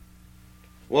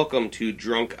Welcome to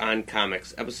Drunk on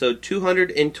Comics, episode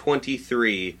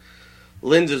 223.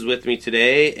 Linz is with me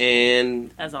today,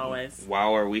 and... as always.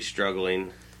 Wow, are we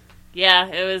struggling.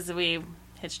 Yeah, we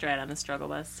hitched right on the struggle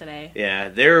bus today. Yeah,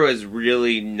 there was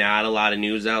really not a lot of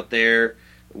news out there.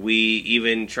 We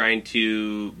even trying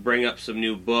to bring up some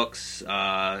new books,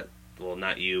 well,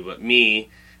 not you, but me,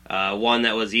 one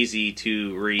that was easy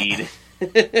to read.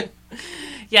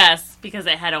 Yes, because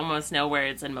it had almost no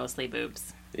words and mostly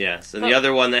boobs. Yes, and the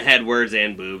other one that had words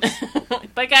and boobs.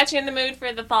 But got you in the mood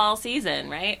for the fall season,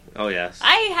 right? Oh, yes.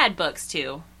 I had books,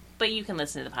 too, but you can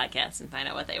listen to the podcast and find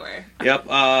out what they were.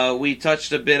 Yep, we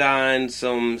touched a bit on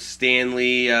some Stan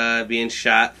Lee being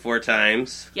shot 4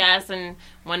 times. Yes, and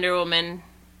Wonder Woman,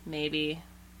 maybe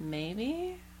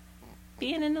being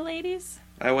into ladies.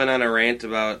 I went on a rant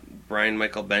about Brian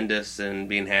Michael Bendis and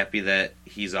being happy that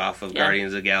he's off of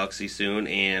Guardians of the Galaxy soon,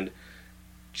 and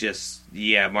just,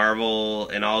 Marvel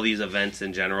and all these events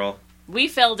in general. We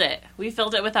filled it. We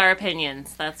filled it with our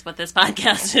opinions. That's what this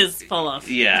podcast is full of.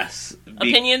 Yes.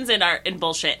 Opinions and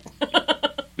bullshit.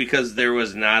 Because there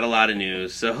was not a lot of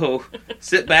news. So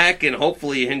sit back and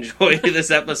hopefully enjoy this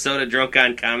episode of Drunk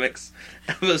on Comics.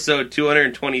 Episode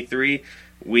 223,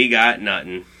 We Got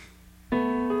Nothing.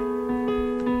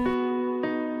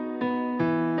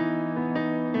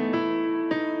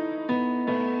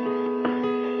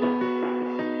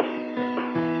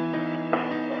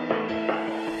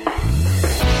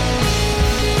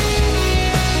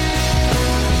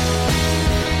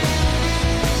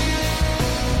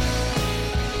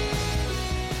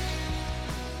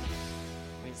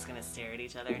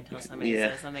 Until somebody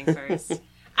says something first.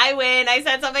 I win. I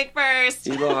said something first.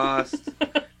 You lost.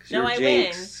 No, I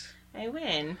jinxed. Win. I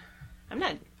win.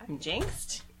 I'm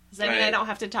jinxed. Does that mean I don't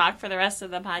have to talk for the rest of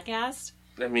the podcast?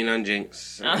 I mean,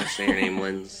 unjinx. I'm going to say your name,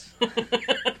 Linz.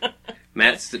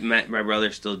 Matt, my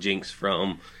brother, still jinxed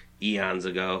from eons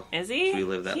ago. Is he? We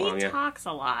lived that long, He talks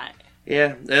a lot.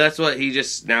 Yeah, that's what he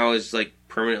just now is like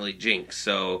permanently jinxed.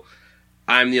 So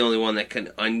I'm the only one that can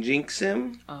unjinx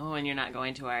him. Oh, and you're not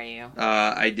going to, are you?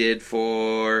 I did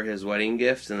for his wedding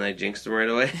gift, and I jinxed him right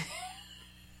away.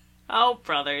 Oh,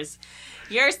 brothers.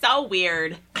 You're so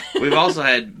weird. We've also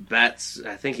had bets.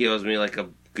 I think he owes me like a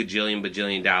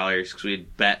bajillion dollars, because we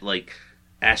had bet like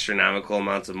astronomical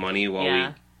amounts of money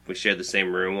while we shared the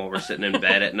same room while we're sitting in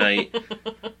bed at night.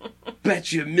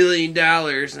 Bet you $1 million,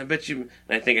 and I bet you...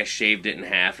 And I think I shaved it in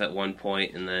half at one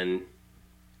point, and then...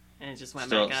 And it just went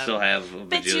back up. Still have a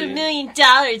Bet you bajillion. $1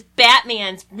 million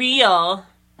Batman's real.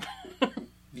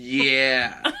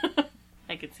 Yeah.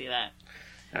 I could see that.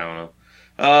 I don't know.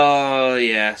 Oh,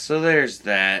 yeah. So there's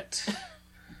that.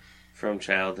 From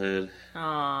childhood.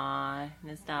 Aww.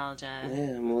 Nostalgia.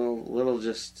 Yeah, I'm a little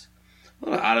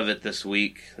out of it this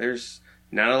week. There's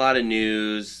not a lot of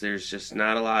news. There's just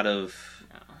not a lot of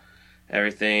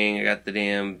everything. I got the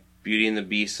damn Beauty and the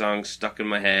Beast song stuck in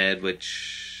my head,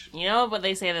 which... You know what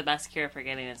they say the best cure for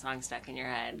getting a song stuck in your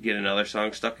head? Get another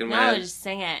song stuck in my head? No, just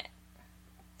sing it.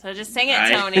 So just sing it,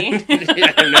 Tony.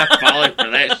 I'm not falling for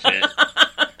that shit.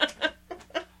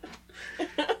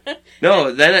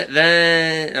 No,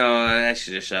 then I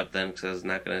should just shut up then, because I was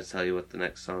not going to tell you what the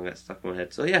next song got stuck in my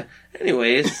head. So yeah,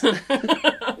 anyways.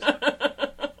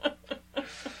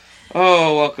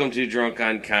 Oh, welcome to Drunk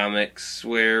on Comics,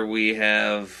 where we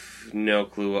have no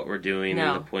clue what we're doing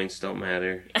and the points don't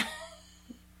matter.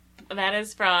 That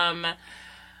is from...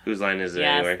 Whose line is it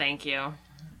anyway? Yes, thank you.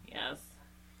 Yes.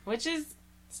 Which is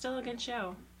still a good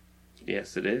show.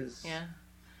 Yes, it is. Yeah.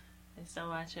 I still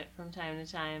watch it from time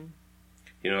to time.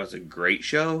 You know it's a great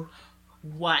show?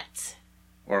 What?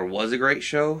 Or was a great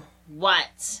show?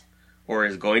 What? Or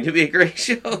is going to be a great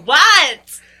show?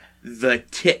 What? The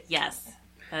Tick. Yes,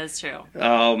 that is true.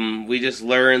 We just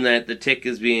learned that The Tick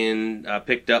is being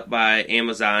picked up by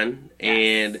Amazon,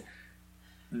 and...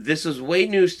 This was way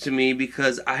news to me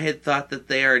because I had thought that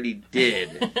they already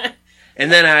did.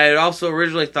 And then I had also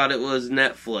originally thought it was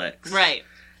Netflix. Right.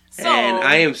 So, and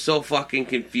I am so fucking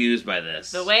confused by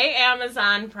this. The way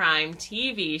Amazon Prime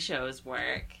TV shows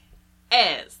work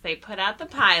is they put out the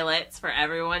pilots for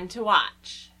everyone to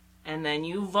watch. And then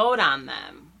you vote on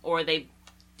them. Or they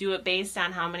do it based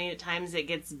on how many times it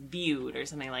gets viewed or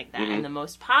something like that. Mm-hmm. And the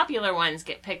most popular ones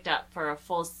get picked up for a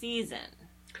full season.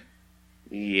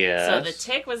 Yes. So The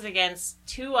Tick was against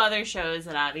 2 other shows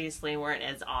that obviously weren't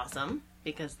as awesome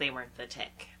because they weren't The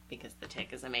Tick. Because The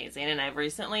Tick is amazing. And I've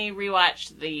recently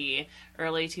rewatched the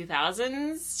early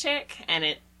 2000s Tick, and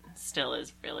it still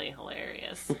is really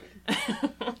hilarious.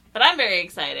 But I'm very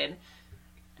excited.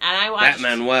 And I watched...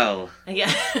 Batmanuel.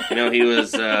 Yeah. You know, he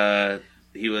was the,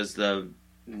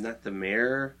 not the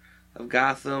mayor of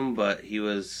Gotham, but he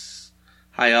was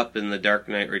high up in the Dark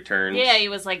Knight Returns. Yeah, he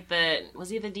was like was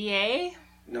he the DA?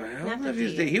 No, I don't know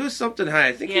if he was something high.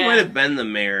 I think he might have been the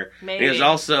mayor. Maybe. He was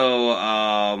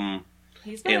also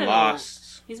he's been in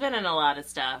Lost. He's been in a lot of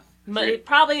stuff. But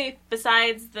probably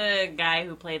besides the guy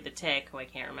who played the Tick, who I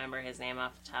can't remember his name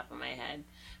off the top of my head,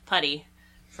 Putty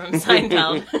from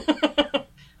Seinfeld.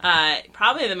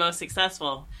 Probably the most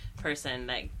successful person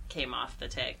that came off the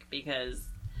Tick, because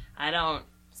I don't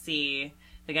see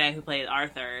the guy who played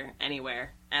Arthur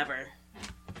anywhere ever.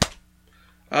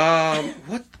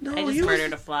 What? No, I just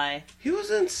murdered a fly. He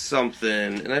was in something,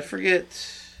 and I forget.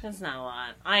 That's not a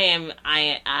lot.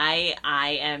 I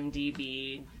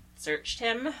IMDb searched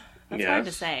him. That's hard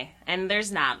to say, and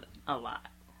there's not a lot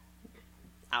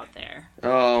out there.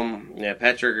 Yeah,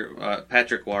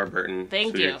 Patrick Warburton.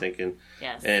 Thank you. You're thinking.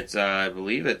 Yes. And it's I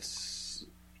believe it's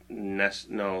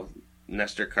Nestor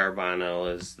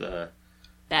Carbonell is the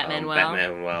Batman.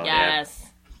 Batman. Yes. Yeah.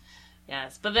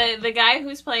 Yes, but the guy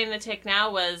who's playing the Tick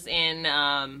now was in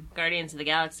Guardians of the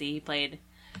Galaxy. He played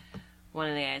one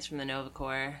of the guys from the Nova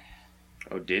Corps.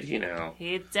 Oh, did he now?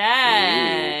 He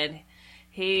did. Ooh.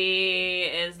 He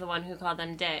is the one who called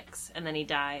them dicks, and then he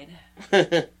died.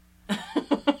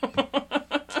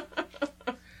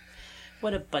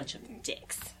 What a bunch of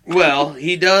dicks. Well,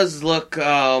 he does look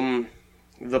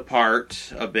the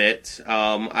part a bit.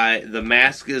 The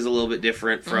mask is a little bit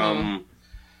different from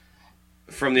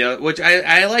the other, which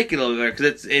I like it a little bit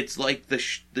because it's like the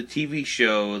TV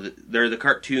show, the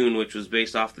cartoon, which was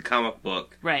based off the comic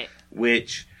book, right?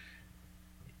 Which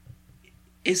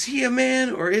is he a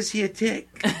man or is he a tick?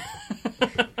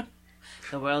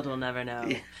 The world will never know.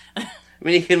 Yeah. I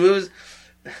mean, he can move.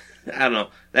 I don't know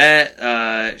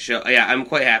that show. Yeah, I'm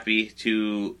quite happy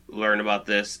to learn about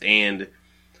this and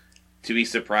to be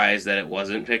surprised that it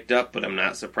wasn't picked up, but I'm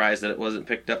not surprised that it wasn't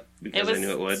picked up because I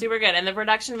knew it would. Super good, and the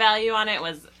production value on it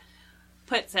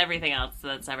puts everything else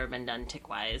that's ever been done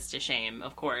Tick-wise to shame.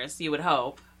 Of course, you would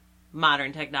hope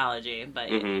modern technology, but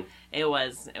it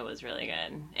was really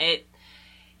good. It,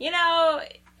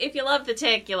 if you love the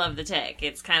Tick, you love the Tick.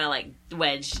 It's kind of like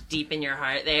wedged deep in your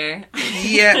heart there.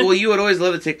 Yeah, well, you would always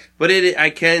love the Tick, but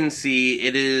I can see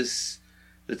it is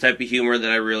the type of humor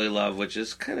that I really love, which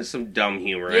is kind of some dumb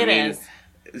humor. It is.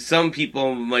 Some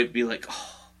people might be like,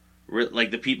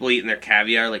 like the people eating their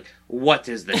caviar, like, what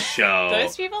is the show?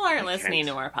 Those people aren't listening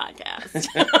to our podcast.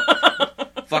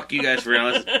 Fuck you guys for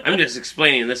not listening. I'm just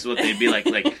explaining this is what they'd be like,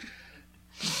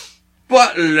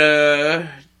 Butler,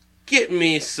 get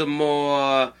me some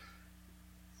more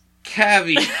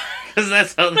caviar. Because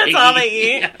that's all they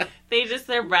eat. Yeah.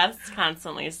 Their breath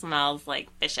constantly smells like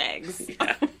fish eggs.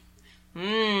 Yeah.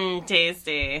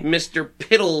 Tasty. Mr.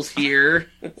 Piddles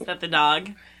here. Is that the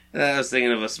dog? I was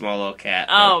thinking of a small little cat.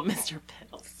 Oh, Mr.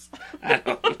 Piddles. I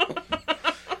don't know.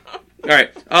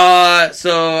 Alright,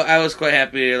 so I was quite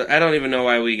happy. I don't even know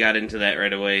why we got into that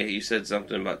right away. You said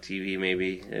something about TV,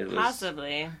 maybe.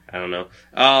 Possibly. I don't know.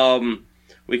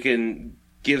 We can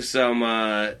give some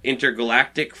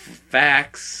intergalactic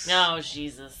facts. Oh,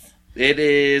 Jesus. It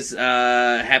is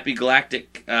Happy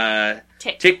Galactic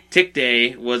Tick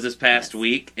Day was this past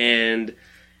week, and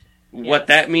what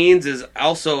that means is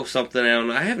also something I don't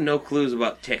know. I have no clues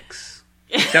about ticks,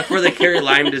 except for they carry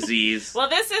Lyme disease. Well,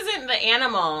 this isn't the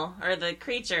animal or the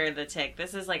creature, the tick.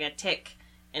 This is like a tick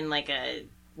in like a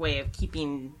way of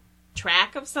keeping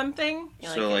track of something.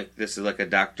 So this is like a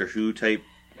Doctor Who type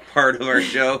part of our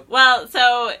show. Well,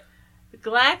 so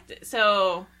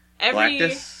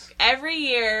every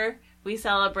year we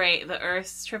celebrate the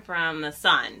Earth's trip around the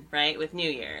sun, right? With New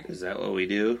Year. Is that what we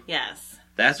do? Yes.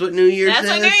 That's what New Year's is? That's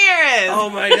what New Year is! Oh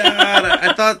my god,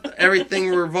 I thought everything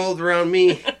revolved around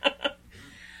me.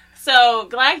 So,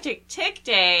 Galactic Tick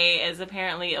Day is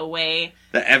apparently a way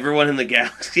that everyone in the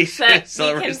galaxy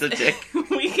celebrates the tick.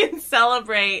 We can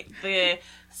celebrate the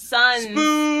sun.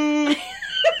 Spoon!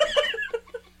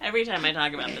 Every time I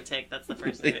talk about the tick, that's the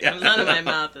first thing that comes out of my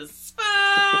mouth is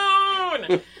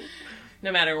spoon!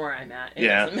 No matter where I'm at. It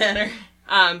doesn't matter.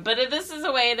 But this is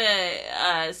a way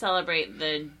to celebrate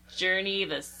the journey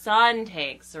the sun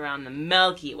takes around the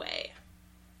Milky Way.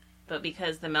 But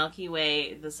because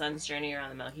the sun's journey around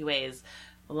the Milky Way is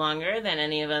longer than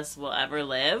any of us will ever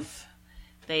live,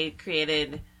 they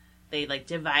divided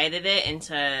it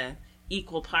into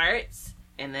equal parts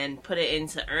and then put it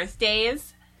into Earth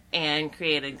days and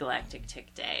created Galactic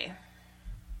Tick Day.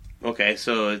 Okay,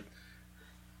 so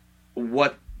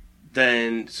what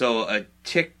then? So a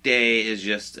tick day is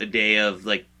just a day of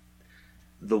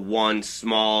the one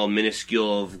small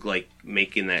minuscule of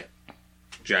making that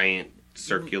giant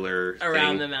circular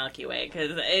around thing the Milky Way,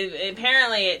 because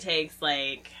apparently it takes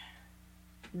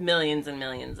millions and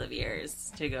millions of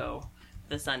years to go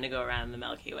the sun to go around the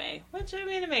Milky Way, which, I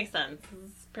mean, it makes sense.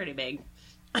 It's pretty big.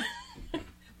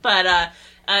 But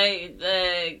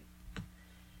the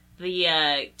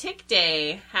tick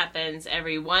day happens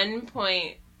every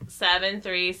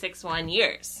 1.7361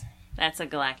 years. That's a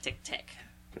galactic tick.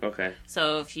 Okay.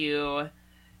 So if you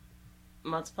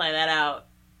multiply that out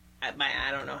by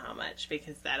I don't know how much,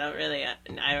 because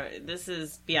this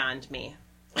is beyond me.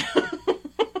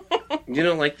 You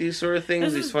don't like these sort of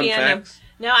things, these fun facts?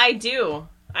 No, I do.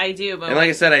 But and like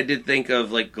I said, I did think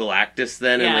of like Galactus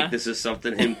then, and like this is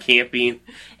something him camping.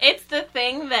 It's the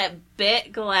thing that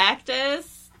bit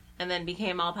Galactus and then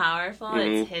became all powerful.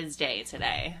 Mm-hmm. It's his day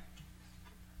today.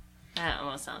 That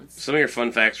almost sounds... Some of your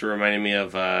fun facts were reminding me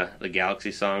of the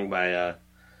Galaxy song by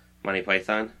Monty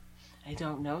Python. I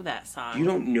don't know that song. You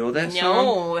don't know that song?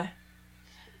 No.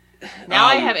 Now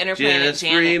I have Interplanet Just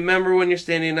Janet. remember when you're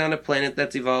standing on a planet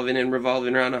that's evolving and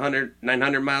revolving around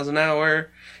 900 miles an hour.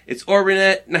 It's orbiting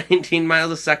at 19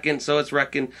 miles a second, so it's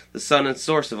wrecking the sun and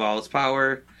source of all its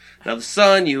power. Now the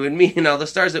sun, you and me, and all the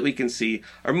stars that we can see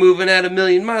are moving at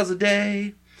 1,000,000 miles a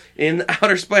day in the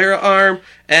outer spiral arm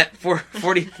at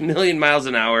 40 million miles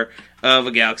an hour of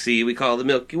a galaxy we call the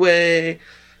Milky Way.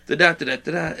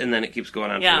 Da-da-da-da-da-da, and then it keeps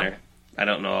going on from there. I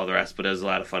don't know all the rest, but it was a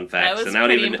lot of fun facts. That was and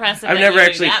pretty impressive. I've never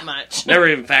actually that much. Never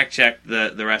even fact checked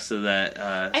the rest of that.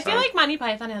 I feel like Monty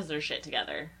Python has their shit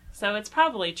together, so it's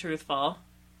probably truthful.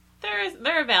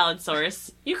 They're a valid source.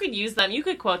 You could use them. You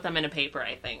could quote them in a paper,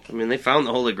 I think. I mean, they found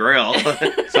the Holy Grail.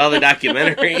 Saw the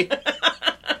documentary. Did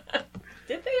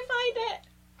they find it?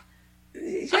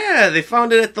 Yeah, they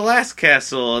found it at the last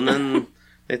castle, and then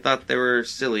they thought they were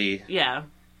silly. Yeah.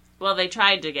 Well, they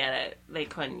tried to get it. They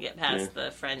couldn't get past the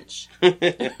French.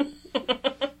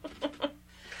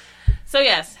 So,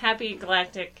 yes, happy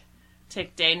Galactic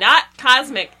Tick Day. Not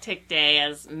Cosmic Tick Day,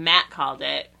 as Matt called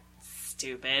it.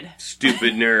 Stupid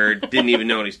nerd. Didn't even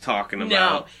know what he's talking about.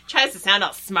 No. Tries to sound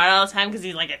all smart all the time because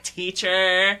he's like a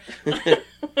teacher.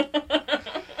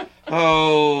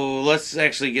 Oh, let's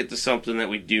actually get to something that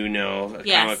we do know.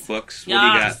 Comic books. What do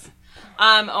you got?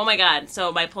 Oh my god.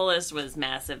 So my pull list was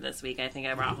massive this week. I think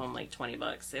I brought home like 20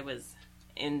 books. It was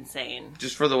insane.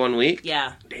 Just for the 1 week?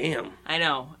 Yeah. Damn. I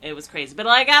know. It was crazy. But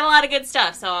I got a lot of good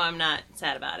stuff, so I'm not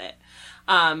sad about it.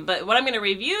 But what I'm going to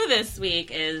review this week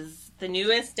is the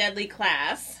newest Deadly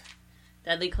Class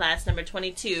number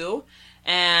 22.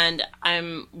 And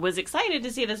I was excited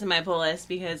to see this in my pull list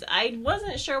because I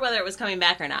wasn't sure whether it was coming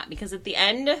back or not. Because at the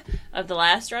end of the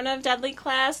last run of Deadly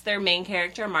Class, their main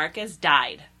character, Marcus,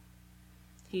 died.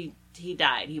 He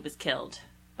died. He was killed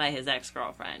by his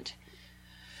ex-girlfriend.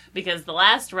 Because the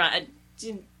last run...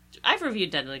 I've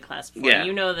reviewed Deadly Class before. Yeah.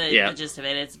 You know the gist of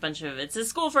it. It's a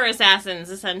school for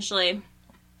assassins, essentially.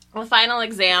 The final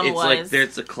exam was... It's like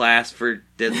there's a class for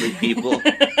deadly people.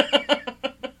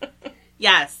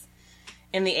 Yes.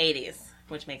 In the 80s,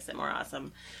 which makes it more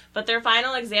awesome. But their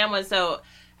final exam was... So,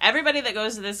 everybody that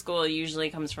goes to this school usually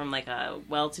comes from, like, a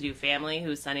well-to-do family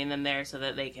who's sending them there so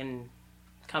that they can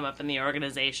come up in the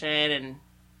organization and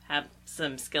have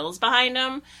some skills behind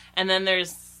them. And then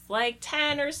there's, like,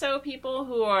 10 or so people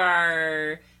who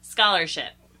are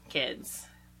scholarship kids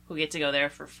who get to go there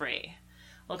for free.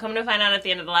 Well, come to find out at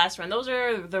the end of the last run, those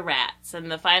are the rats.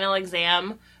 And the final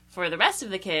exam for the rest of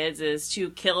the kids is to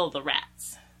kill the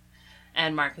rats.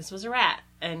 And Marcus was a rat,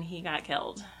 and he got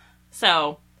killed.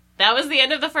 So, that was the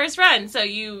end of the first run. So,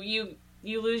 you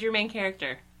lose your main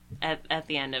character at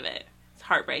the end of it. It's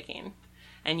heartbreaking.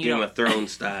 And you Game of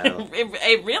Thrones style.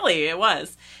 It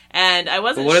was. And I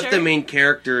wasn't sure. But what if the main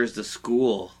character is the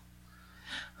school?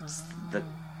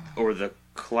 Or the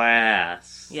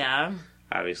class? Yeah.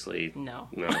 Obviously. No.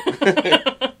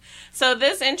 So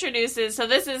this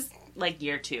is like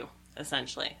year 2,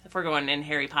 essentially. If we're going in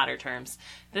Harry Potter terms.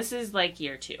 This is like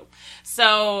year 2.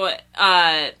 So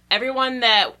everyone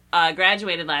that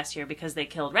graduated last year because they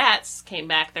killed rats came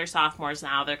back. They're sophomores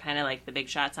now. They're kind of like the big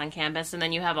shots on campus. And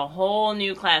then you have a whole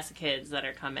new class of kids that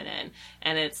are coming in.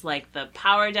 And it's like the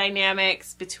power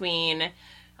dynamics between...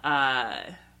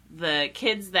 the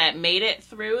kids that made it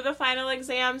through the final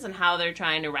exams and how they're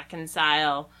trying to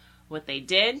reconcile what they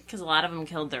did, because a lot of them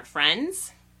killed their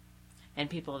friends and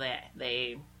people that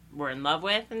they were in love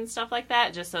with and stuff like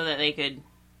that, just so that they could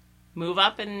move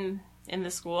up in the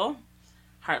school.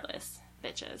 Heartless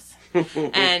bitches.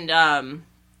 And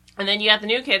then you got the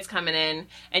new kids coming in,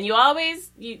 and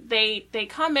they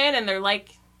come in and they're like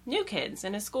new kids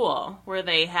in a school where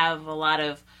they have a lot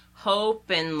of hope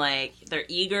and like they're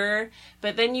eager,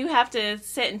 but then you have to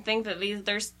sit and think that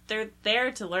they're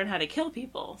there to learn how to kill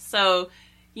people. So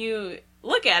you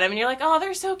look at them and you're like, oh,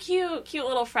 they're so cute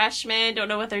little freshmen, don't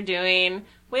know what they're doing.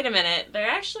 Wait a minute,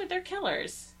 they're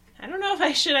killers. I don't know if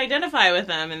I should identify with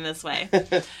them in this way.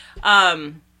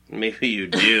 Maybe you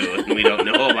do, and we don't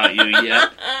know about you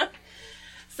yet.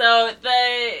 So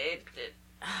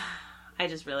I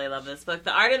just really love this book.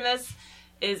 The art in this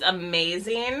is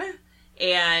amazing,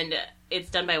 and it's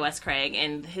done by Wes Craig,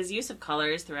 and his use of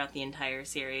colors throughout the entire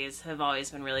series have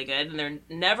always been really good, and they're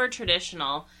never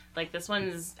traditional. Like, this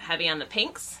one's heavy on the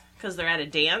pinks, because they're at a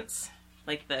dance,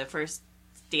 like the first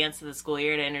dance of the school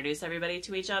year to introduce everybody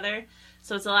to each other.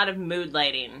 So it's a lot of mood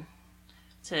lighting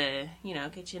to, you know,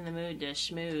 get you in the mood to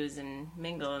schmooze and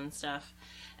mingle and stuff.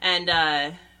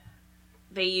 And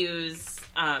they use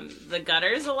the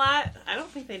gutters a lot. I don't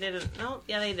think they did. No,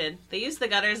 yeah, they did. They use the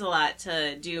gutters a lot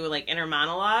to do, like, inner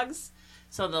monologues.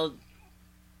 So they'll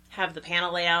have the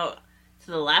panel layout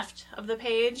to the left of the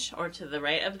page or to the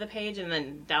right of the page, and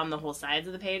then down the whole sides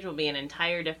of the page will be an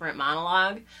entire different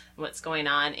monologue, what's going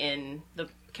on in the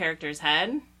character's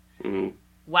head,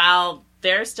 while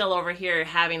they're still over here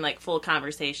having, like, full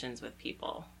conversations with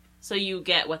people. So you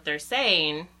get what they're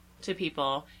saying to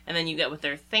people, and then you get what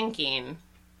they're thinking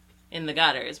in the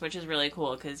gutters, which is really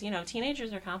cool, because, you know,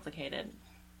 teenagers are complicated.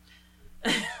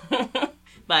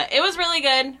 But it was really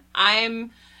good.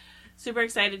 I'm super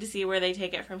excited to see where they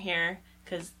take it from here,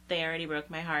 because they already broke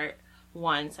my heart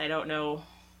once. I don't know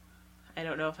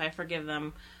if I forgive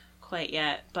them quite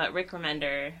yet, but Rick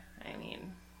Remender, I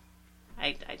mean,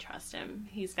 I trust him.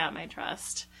 He's got my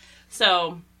trust.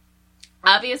 So,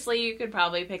 obviously, you could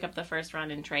probably pick up the first run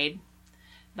in trade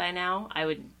by now. I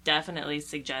would definitely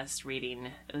suggest reading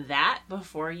that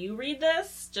before you read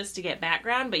this, just to get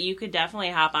background, but you could definitely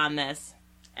hop on this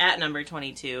at number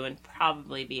 22 and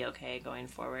probably be okay going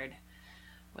forward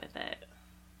with it.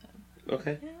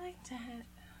 Okay. I liked it.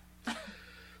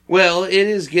 Well, it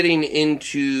is getting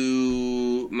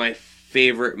into my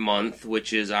favorite month,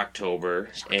 which is October,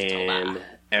 and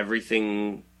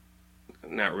everything,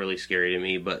 not really scary to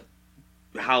me, but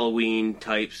Halloween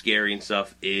type scary and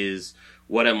stuff is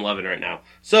what I'm loving right now.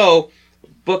 So,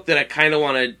 book that I kind of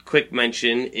want to quick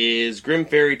mention is Grimm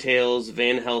Fairy Tales,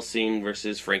 Van Helsing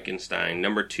versus Frankenstein,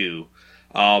 number 2.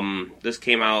 This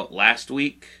came out last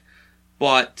week,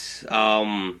 but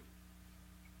I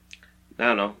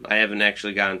don't know. I haven't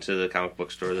actually gone to the comic book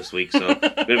store this week, so I'm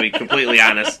going to be completely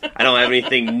honest. I don't have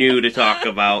anything new to talk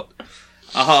about.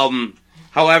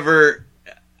 However,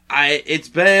 it's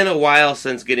been a while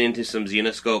since getting into some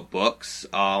Zenescope books.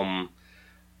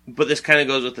 But this kind of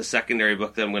goes with the secondary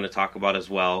book that I'm going to talk about as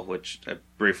well, which I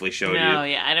briefly showed you. No,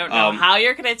 yeah, I don't know how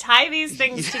you're going to tie these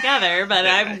things together, but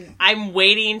I'm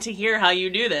waiting to hear how you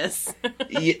do this.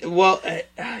 Yeah, well,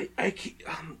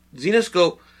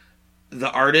 Zenescope, the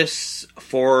artists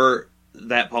for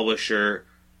that publisher,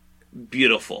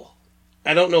 beautiful.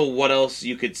 I don't know what else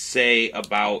you could say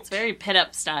about... It's very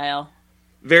pit-up style.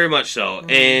 Very much so.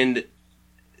 Mm-hmm. And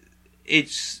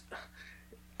it's...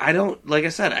 I don't... Like I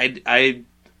said, I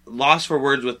lost for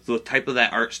words with the type of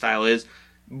that art style is,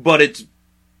 but it's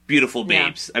beautiful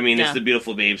babes. Yeah. I mean, it's the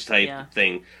beautiful babes type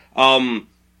thing. The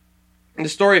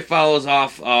story follows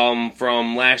off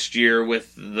from last year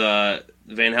with the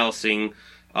Van Helsing,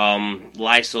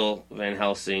 Liesel Van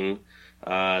Helsing,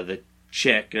 the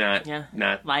chick, not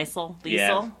Liesel?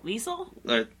 Yeah.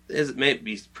 Liesel? Is it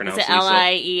maybe pronounced Is it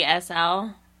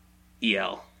Liesl?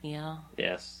 E-L. E-L?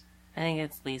 Yes. I think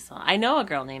it's Liesel. I know a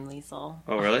girl named Liesel.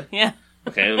 Oh, really? Yeah.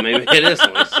 Okay, well, maybe it is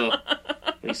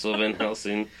Liesel Van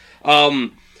Helsing.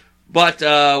 But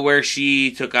where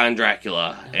she took on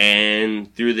Dracula.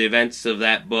 And through the events of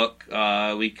that book,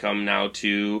 we come now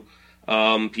to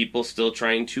people still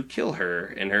trying to kill her,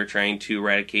 and her trying to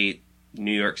eradicate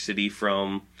New York City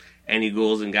from any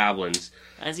ghouls and goblins.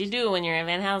 As you do when you're in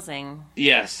Van Helsing.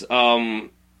 Yes. And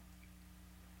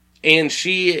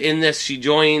she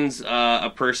joins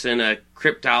a person, a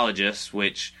cryptologist,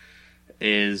 which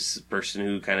is a person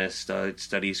who kind of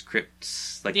studies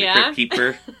crypts, like the Crypt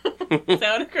Keeper. Is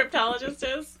that what a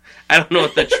cryptologist is? I don't know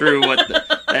what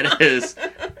that is.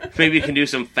 Maybe you can do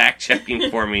some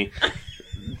fact-checking for me.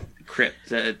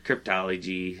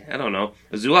 Cryptology. I don't know.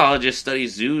 A zoologist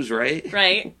studies zoos, right?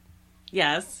 Right.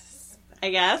 Yes.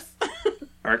 I guess.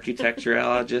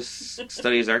 Architecturologist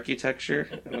studies architecture.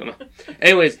 I don't know.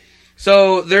 Anyways,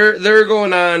 so they're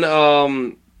going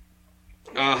on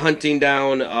hunting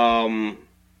down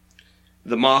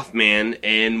the Mothman,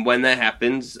 and when that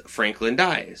happens, Franklin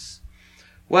dies.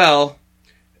 Well,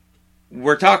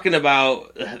 we're talking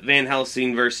about Van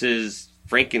Helsing versus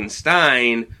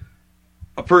Frankenstein.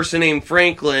 A person named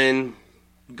Franklin,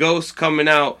 ghost coming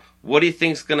out. What do you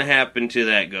think's going to happen to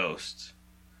that ghost?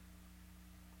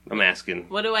 I'm asking.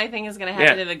 What do I think is going to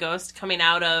happen to the ghost coming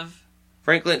out of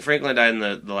Franklin died in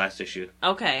the last issue.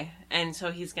 Okay, and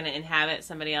so he's going to inhabit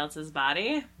somebody else's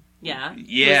body? Yeah.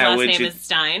 Yeah. Whose last name is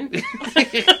Stein?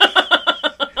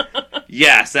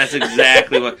 Yes, that's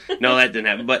exactly what... No, that didn't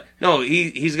happen. But, no,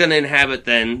 he's going to inhabit,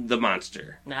 then, the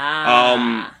monster.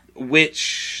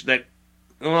 Which, that...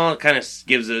 Well, it kind of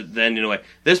gives it the ending away.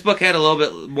 This book had a little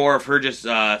bit more of her just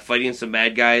fighting some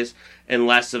bad guys, and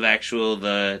less of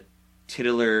the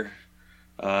titular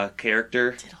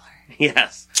character. Titular.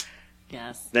 Yes.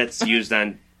 Yes. That's used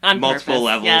on multiple purpose.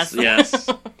 levels. Yes.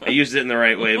 I used it in the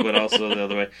right way, but also the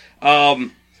other way.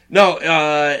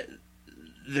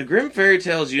 The Grimm Fairy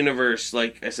Tales universe,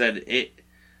 like I said,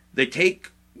 they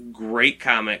take great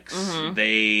comics. Mm-hmm.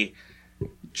 They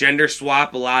gender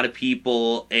swap a lot of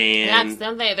people, and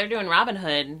they're doing Robin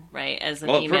Hood, right, as a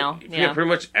female. Pretty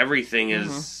much everything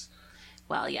is.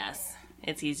 Well, yes.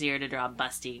 It's easier to draw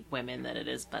busty women than it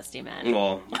is busty men.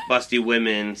 Well, busty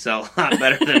women sell a lot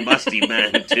better than busty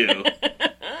men, too.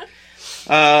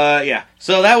 Yeah.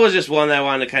 So that was just one that I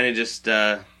wanted to kind of just...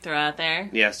 throw out there?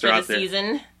 Yeah, throw out there. For the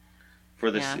season? For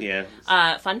this, yeah.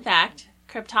 Fun fact,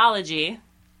 cryptology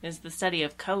is the study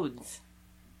of codes,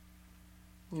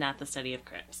 not the study of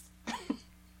crypts,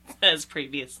 as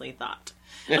previously thought.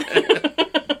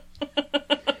 The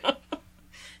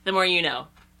more you know.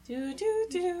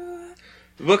 The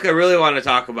book I really want to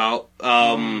talk about.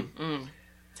 Tying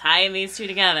these two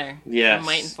together. Yes. I'm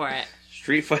waiting for it.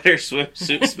 Street Fighter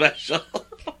Swimsuit Special.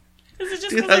 Is it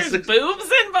just because there's boobs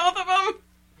in both of them?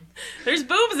 There's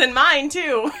boobs in mine,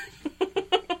 too.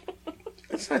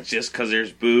 It's not just because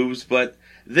there's boobs, but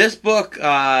this book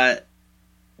was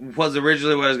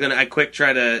originally what I was going to... I quick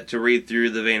try to read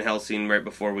through the Van Helsing right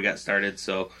before we got started,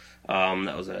 so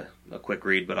that was a quick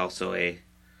read, but also a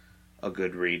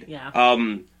good read. Yeah.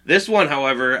 This one,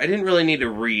 however, I didn't really need to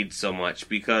read so much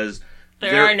because...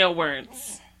 There are no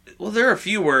words. Well, there are a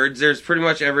few words. There's pretty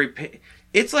much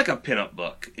it's like a pinup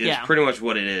book. It's pretty much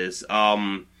what it is.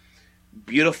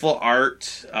 Beautiful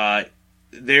art.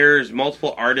 There's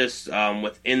multiple artists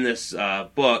within this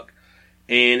book,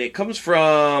 and it comes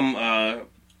from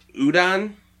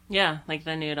udon. Yeah, like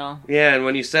the noodle. Yeah, and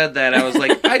when you said that, I was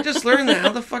like, I just learned that. How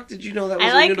the fuck did you know that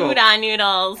was a noodle? I like udon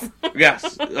noodles.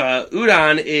 Yes.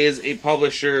 Udon is a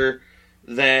publisher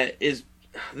that is...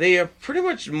 They are pretty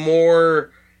much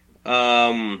more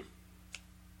like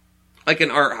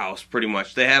an art house, pretty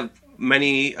much. They have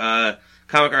many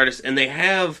comic artists, and they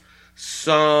have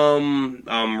some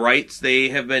rights. They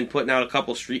have been putting out a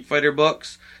couple Street Fighter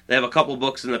books. They have a couple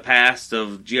books in the past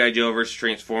of G.I. Joe vs.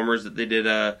 Transformers that they did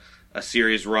a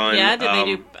series run. Yeah, did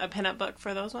they do a pinup book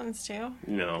for those ones, too?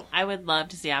 No. I would love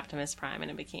to see Optimus Prime in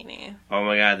a bikini. Oh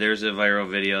my god, there's a viral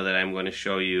video that I'm going to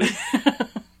show you.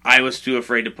 I was too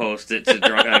afraid to post it to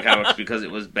Drunk on Comics because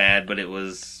it was bad, but it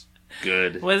was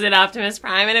good. Was it Optimus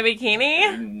Prime in a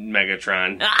bikini?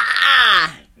 Megatron.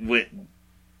 Ah! With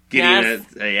getting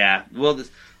yeah. We'll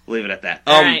just leave it at that.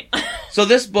 All right. So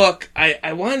this book,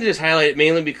 I wanted to just highlight it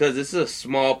mainly because this is a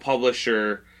small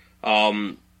publisher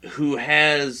who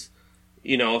has,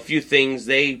 a few things.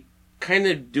 They kind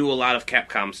of do a lot of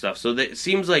Capcom stuff. So it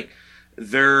seems like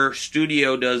their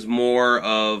studio does more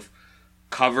of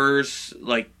covers,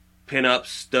 like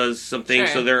pinups, does some things.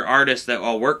 Sure. So they're artists that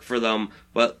all work for them,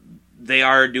 but they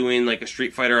are doing like a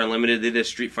Street Fighter Unlimited. They did a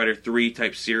Street Fighter 3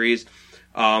 type series.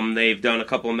 They've done a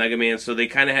couple of Mega Man, so they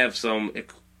kind of have some,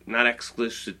 not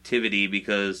exclusivity,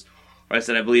 because, like I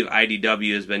said, I believe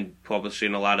IDW has been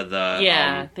publishing a lot of the...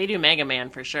 Yeah, they do Mega Man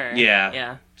for sure.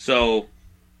 Yeah. So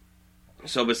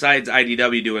besides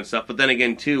IDW doing stuff, but then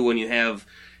again, too, when you have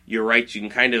your rights, you can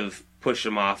kind of push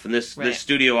them off. And this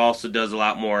studio also does a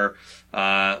lot more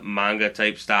manga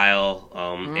type style,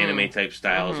 anime type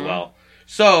style as well.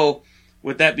 So,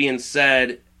 with that being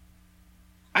said,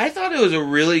 I thought it was a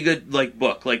really good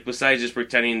book. Besides just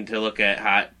pretending to look at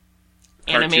hot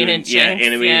animated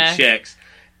chicks,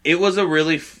 it was a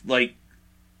really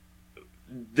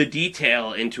the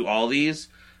detail into all these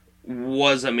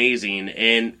was amazing,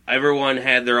 and everyone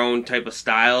had their own type of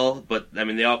style. But I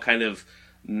mean, they all kind of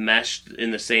meshed in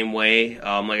the same way.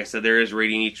 Like I said, there is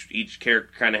reading. Each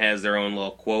character kind of has their own little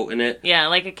quote in it. Yeah,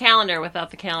 like a calendar without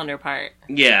the calendar part.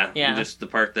 Yeah. Just the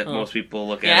part that most people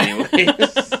look at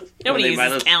anyways. Nobody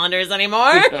uses calendars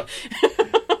anymore.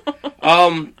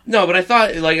 No, but I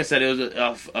thought, like I said, it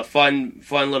was a fun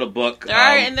little book.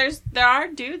 There are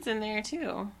dudes in there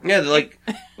too. Yeah,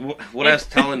 what I was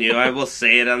telling you, I will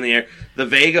say it on the air. The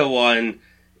Vega one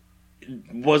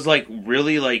was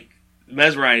really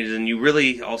mesmerizing, and you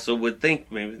really also would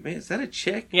think, man, is that a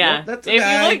chick? Yeah, No, that's a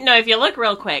guy. If you look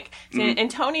real quick, in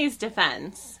Tony's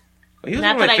defense, He was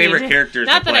one of my favorite characters.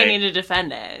 Not that I need to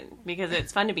defend it, because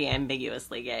it's fun to be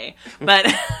ambiguously gay. But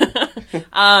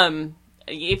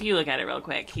if you look at it real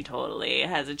quick, he totally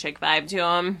has a chick vibe to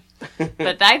him.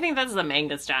 But I think that's the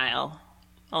manga style.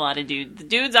 A lot of dudes. The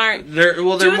dudes aren't. They're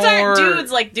more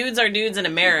dudes like dudes are dudes in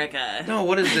America. No,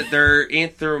 what is it? They're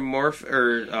anthropomorphic,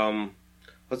 or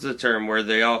what's the term where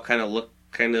they all kind of look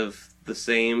kind of the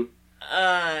same?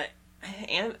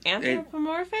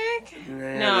 Anthropomorphic?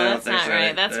 No, that's not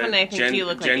right. That's when I think you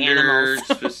look like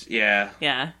animals. Yeah.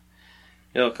 Yeah.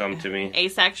 It'll come to me.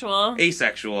 Asexual?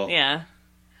 Asexual. Yeah.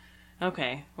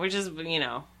 Okay. Which is,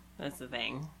 that's the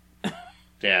thing.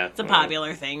 Yeah. It's a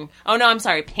popular thing. Oh, no, I'm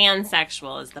sorry.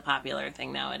 Pansexual is the popular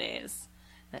thing nowadays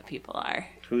that people are.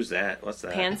 Who's that? What's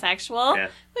that? Pansexual? Yeah.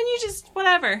 When you just,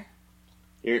 whatever.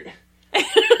 You're...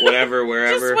 whatever,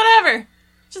 wherever. Just whatever.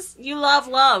 Just, you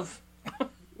love.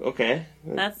 Okay.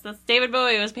 That's David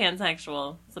Bowie was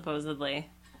pansexual, supposedly.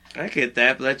 I get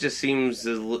that, but that just seems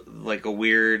like a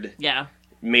weird... Yeah.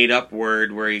 Made-up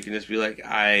word where you can just be like,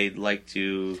 I like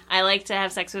to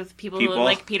have sex with people who look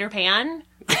like Peter Pan.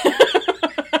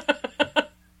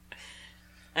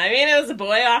 I mean, it was a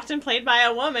boy often played by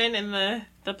a woman in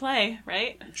the play,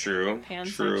 right? True.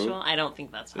 Pansexual. True. I don't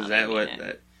think that's how Is that what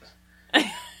it.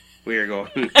 we are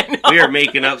going? We are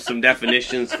making up some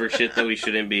definitions for shit that we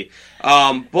shouldn't be.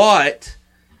 But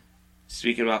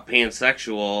speaking about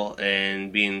pansexual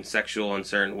and being sexual in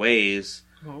certain ways,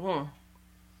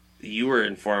 you were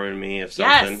informing me of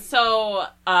something. Yes. So,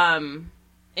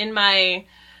 in my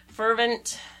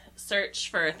fervent search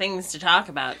for things to talk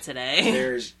about today,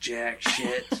 there's jack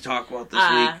shit to talk about this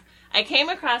week. I came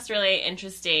across a really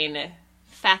interesting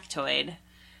factoid,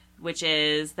 which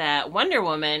is that Wonder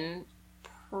Woman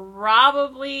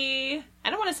probably, I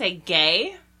don't want to say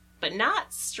gay, but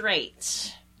not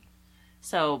straight.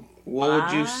 So, what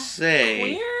would you say?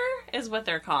 Queer is what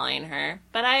they're calling her.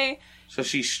 But So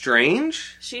she's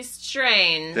strange? She's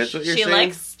strange. That's what you're saying? She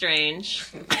likes strange.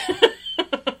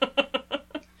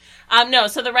 No,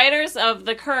 so the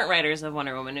current writers of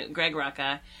Wonder Woman, Greg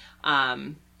Rucka,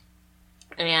 and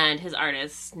his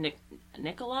artist,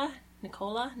 Nicola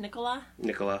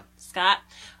Scott,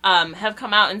 have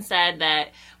come out and said that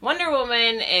Wonder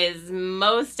Woman is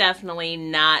most definitely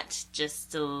not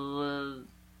just a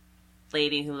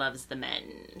lady who loves the men.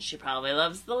 She probably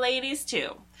loves the ladies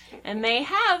too. And they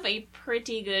have a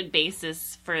pretty good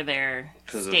basis for their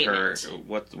statement. Of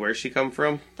her, where's she come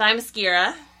from?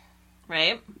 Thymoscira,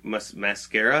 right?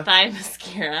 Mascara?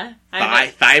 Thymoscira.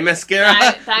 Thigh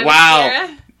mascara?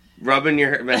 Wow. Rubbing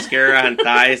your mascara on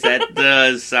thighs, that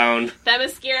does sound...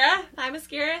 Thymoscira.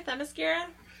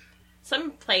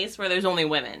 Some place where there's only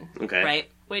women. Okay. Right?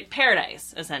 With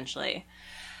paradise, essentially.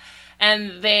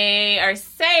 And they are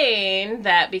saying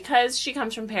that because she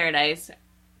comes from paradise,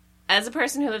 as a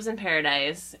person who lives in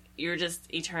paradise, you're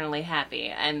just eternally happy.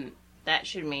 And that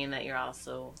should mean that you're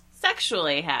also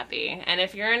sexually happy. And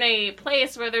if you're in a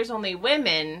place where there's only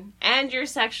women and you're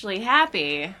sexually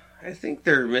happy... I think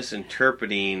they're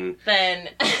misinterpreting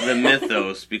the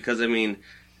mythos, because, I mean,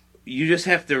 you just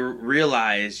have to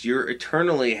realize you're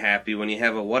eternally happy when you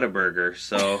have a Whataburger,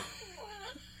 so...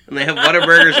 And they have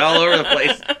Whataburgers all over the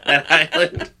place, that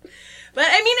island. But,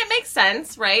 I mean, it makes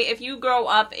sense, right? If you grow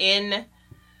up in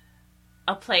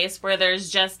a place where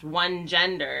there's just one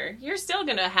gender, you're still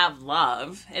going to have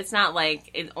love. It's not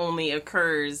like it only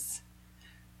occurs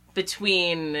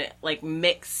between, like,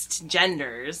 mixed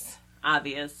genders,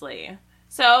 obviously.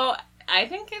 So, I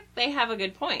think they have a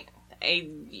good point.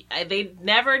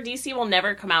 DC will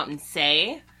never come out and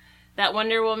say that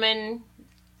Wonder Woman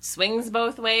swings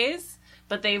both ways,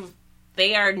 but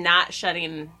they are not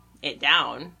shutting it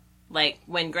down. Like,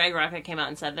 when Greg Rucka came out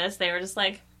and said this, they were just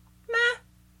like, meh.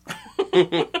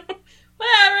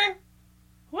 Whatever.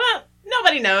 Well,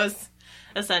 nobody knows,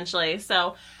 essentially.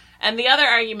 So, and the other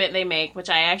argument they make, which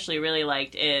I actually really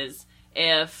liked, is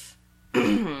if...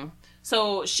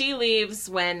 So, she leaves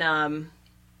when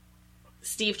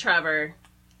Steve Trevor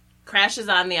crashes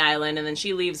on the island, and then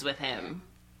she leaves with him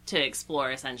to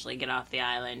explore, essentially, get off the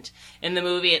island. In the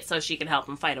movie, it's so she can help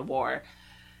him fight a war.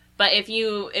 But if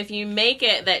you make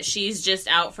it that she's just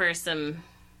out for some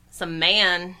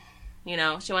man, you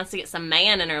know, she wants to get some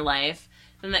man in her life,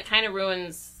 then that kind of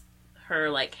ruins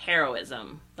her, like,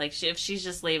 heroism. Like, if she's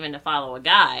just leaving to follow a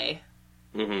guy,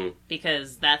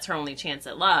 because that's her only chance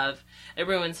at love, it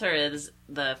ruins her as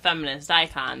the feminist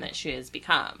icon that she has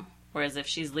become. Whereas if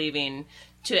she's leaving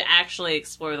to actually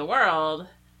explore the world,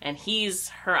 and he's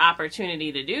her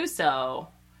opportunity to do so,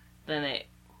 then it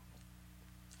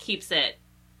keeps it,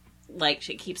 like,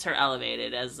 she keeps her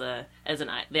elevated as the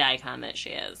icon that she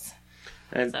is.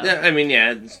 And, So. I mean,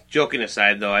 yeah, joking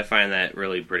aside, though, I find that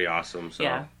really pretty awesome. So.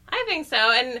 Yeah, I think so.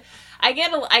 And I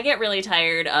get really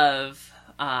tired of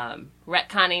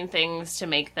retconning things to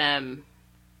make them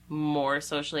more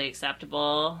socially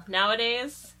acceptable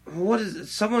nowadays. What is it?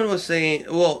 Someone was saying,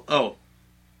 what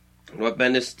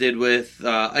Bendis did with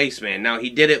Iceman. Now, he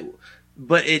did it,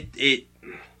 but it's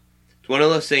one of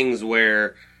those things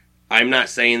where I'm not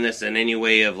saying this in any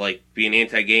way of, like, being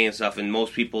anti-gay and stuff, and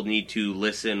most people need to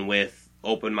listen with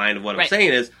open mind of what I'm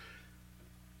saying is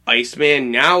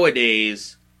Iceman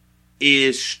nowadays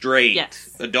is straight.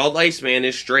 Yes. Adult Iceman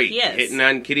is straight. He is. Hitting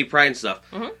on Kitty Pryde and stuff.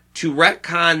 Mm-hmm. To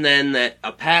retcon then that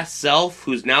a past self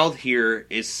who's now here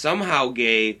is somehow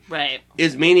gay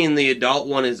is meaning the adult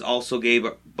one is also gay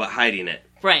but hiding it.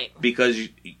 Right. Because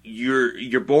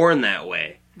you're born that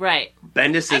way. Right.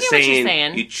 Bendis is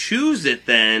saying you choose it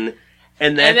then.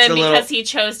 And then because he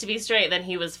chose to be straight, then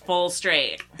he was full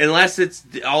straight. Unless it's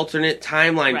the alternate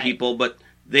timeline people, but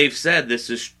they've said this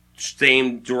is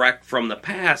same direct from the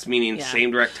past, meaning same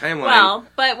direct timeline. Well,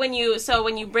 but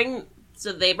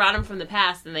so they brought him from the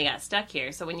past and they got stuck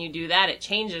here. So when you do that, it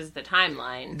changes the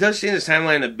timeline. It does change the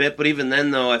timeline a bit, but even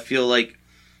then, though, I feel like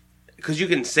because you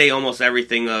can say almost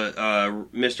everything,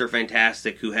 Mr.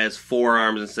 Fantastic who has 4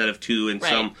 arms instead of 2 in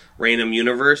some random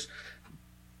universe.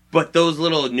 But those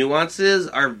little nuances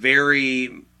are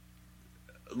very,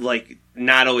 like,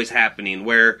 not always happening.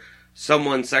 Where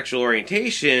someone's sexual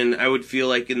orientation, I would feel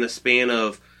like in the span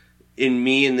of, in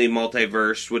me in the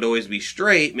multiverse, would always be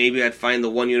straight. Maybe I'd find the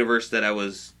one universe that I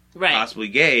was possibly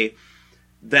gay.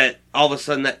 That all of a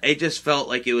sudden, it just felt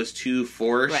like it was too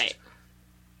forced. Right.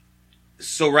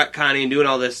 So retconning, doing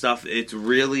all this stuff, it's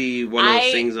really one of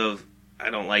those things of, I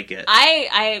don't like it.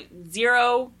 I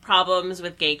zero problems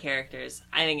with gay characters.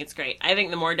 I think it's great. I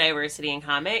think the more diversity in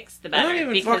comics, the better. I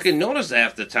don't even fucking notice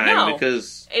half the time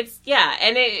because it's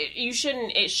and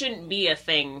it shouldn't be a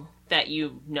thing that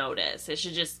you notice. It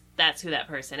should just that's who that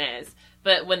person is.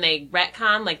 But when they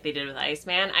retcon like they did with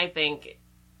Iceman, I think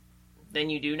then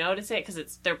you do notice it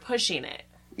because they're pushing it.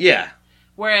 Yeah.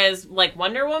 Whereas, like,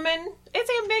 Wonder Woman,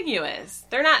 it's ambiguous.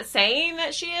 They're not saying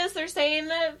that she is. They're saying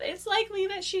that it's likely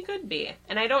that she could be.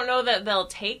 And I don't know that they'll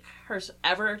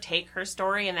ever take her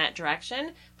story in that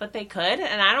direction, but they could.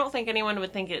 And I don't think anyone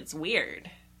would think it's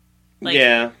weird.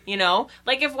 Like, you know?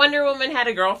 Like, if Wonder Woman had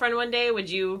a girlfriend one day, would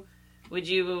you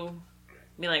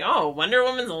be like, oh, Wonder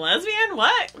Woman's a lesbian?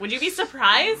 What? Would you be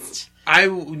surprised?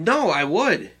 No, I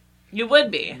would. You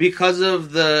would be. Because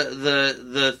of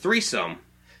the threesome.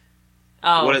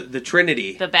 Oh. The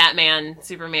Trinity. The Batman,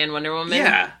 Superman, Wonder Woman?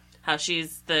 Yeah. How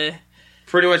she's the...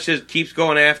 Pretty much just keeps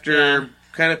going after...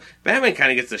 Batman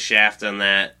kind of gets the shaft on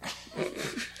that.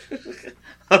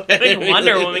 I think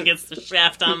Wonder Woman gets the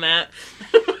shaft on that.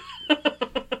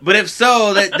 But if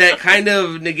so, that kind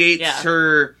of negates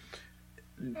her...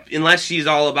 Unless she's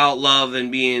all about love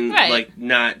and being, like,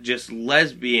 not just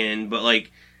lesbian, but,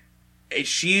 like,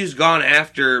 she's gone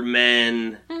after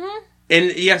men... Mm-hmm.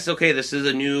 And yes, okay, this is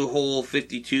a new whole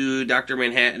 52, Dr.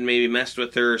 Manhattan maybe messed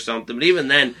with her or something, but even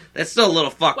then, that's still a little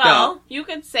fucked up. Well, you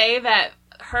could say that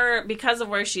her, because of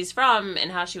where she's from and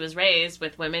how she was raised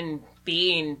with women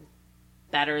being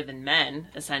better than men,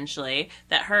 essentially,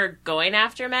 that her going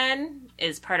after men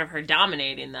is part of her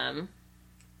dominating them.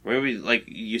 Maybe, like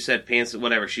you said,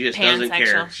 whatever, she just doesn't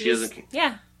care. She doesn't care.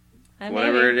 Yeah.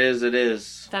 Whatever it is, it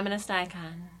is. Feminist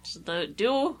icon. She'll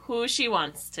do who she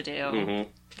wants to do. Mm-hmm.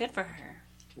 Good for her.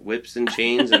 Whips and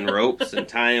chains and ropes and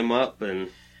tie them up and...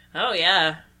 Oh,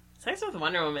 yeah. Sex with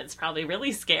Wonder Woman is probably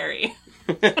really scary.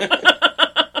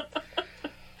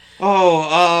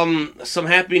 Some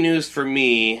happy news for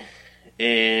me,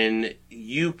 and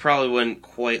you probably wouldn't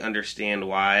quite understand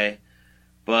why,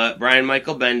 but Brian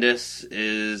Michael Bendis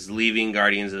is leaving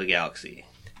Guardians of the Galaxy.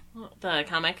 The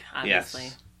comic, obviously.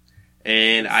 Yes.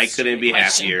 And I couldn't be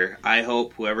happier. I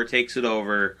hope whoever takes it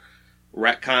over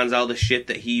retcons all the shit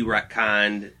that he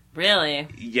retconned. Really?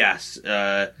 Yes.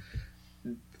 That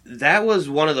was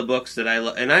one of the books that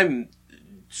and I'm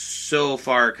so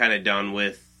far kind of done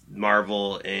with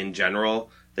Marvel in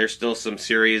general. There's still some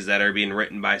series that are being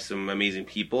written by some amazing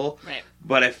people. Right.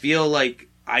 But I feel like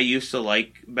I used to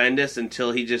like Bendis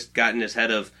until he just got in his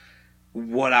head of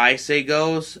what I say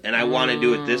goes, and I want to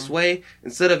do it this way.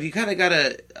 Instead of, you kind of got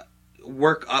to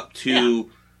work up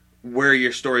to where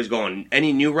your story's going.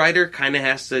 Any new writer kind of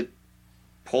has to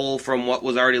pull from what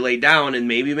was already laid down and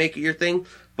maybe make it your thing.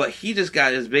 But he just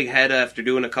got his big head after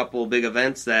doing a couple of big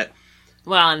events that...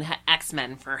 Well, and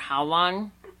X-Men for how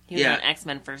long? He was on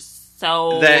X-Men for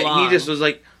so that long. He just was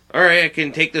like, all right, I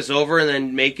can take this over and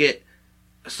then make it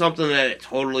something that it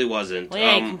totally wasn't. Well,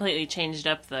 yeah, he completely changed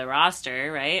up the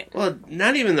roster, right? Well,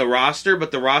 not even the roster,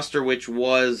 but the roster, which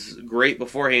was great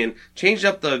beforehand, changed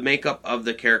up the makeup of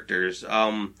the characters.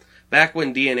 Back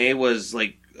when DNA was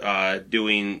like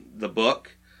doing the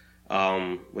book,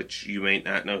 which you may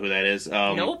not know who that is.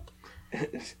 Nope.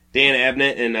 Dan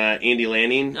Abnett and Andy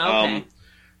Lanning. Okay.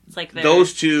 It's like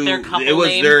those two. Their couple it was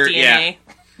named their DNA. yeah.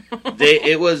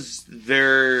 It was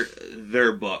their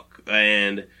book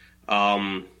and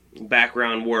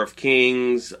background War of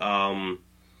Kings. God,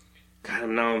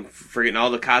 I'm forgetting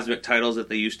all the cosmic titles that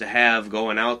they used to have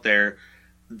going out there.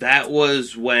 That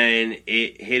was when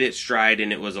it hit its stride,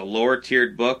 and it was a lower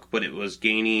tiered book, but it was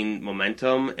gaining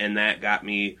momentum, and that got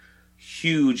me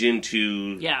huge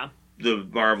into the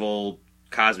Marvel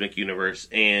cosmic universe.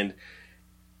 And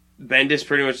Bendis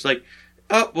pretty much like,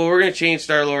 oh, well, we're going to change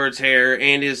Star-Lord's hair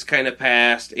and his kind of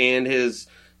past and his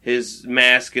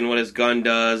mask and what his gun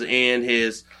does and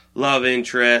his love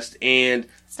interest and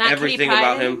everything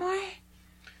about him. Anymore?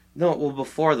 No, well,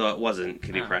 before though it wasn't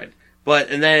Kitty Pryde,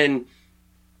 and then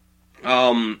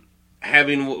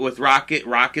having with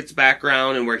Rocket's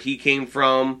background and where he came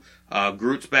from,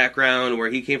 Groot's background and where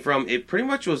he came from, it pretty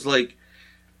much was like,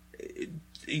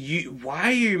 why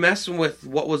are you messing with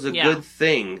what was a good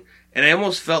thing? And I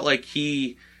almost felt like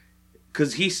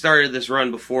because he started this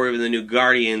run before even the new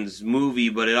Guardians movie,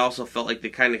 but it also felt like they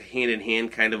kind of hand in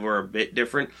hand kind of were a bit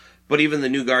different. But even the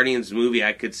new Guardians movie,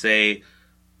 I could say,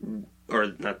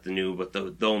 or not the new, but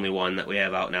the only one that we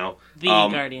have out now. The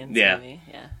Guardians movie,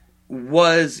 yeah.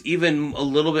 Was even a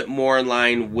little bit more in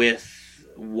line with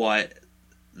what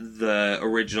the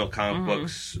original comic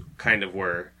books kind of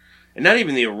were. And not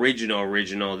even the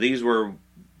original. These were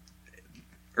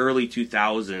early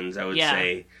 2000s, I would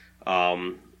say,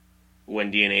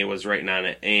 when DNA was writing on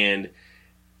it. And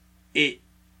I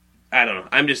don't know.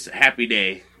 I'm just happy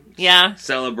day. Yeah.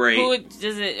 Celebrate.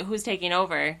 Who's taking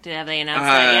over? Have they announced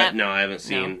that yet? No, I haven't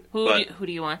seen. No. Who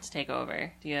do you want to take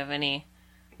over? Do you have any?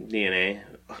 DNA.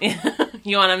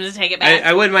 You want him to take it back?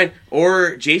 I wouldn't mind.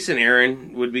 Or Jason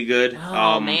Aaron would be good.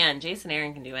 Oh, man. Jason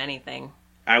Aaron can do anything.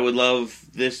 I would love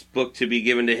this book to be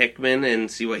given to Hickman and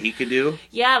see what he could do.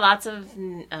 Yeah, lots of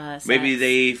maybe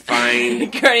they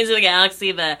find Guardians of the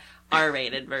Galaxy, the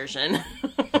R-rated version.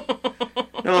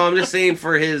 No, I'm just saying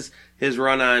for his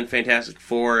run on Fantastic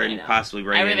Four and possibly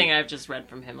bring everything I've just read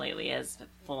from him lately is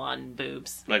full-on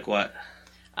boobs. Like what?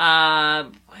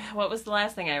 What was the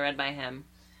last thing I read by him?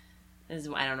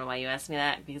 I don't know why you asked me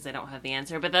that, because I don't have the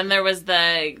answer. But then there was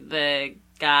the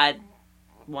God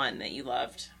one that you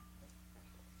loved.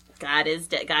 God is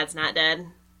dead. God's not dead.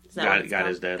 God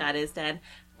is dead. God is dead.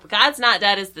 God's Not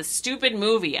Dead is the stupid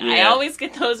movie. Yeah. I always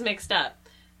get those mixed up.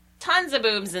 Tons of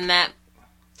boobs in that.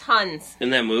 Tons.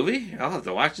 In that movie? I'll have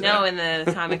to watch that. No, in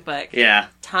the comic book. Yeah.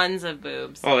 Tons of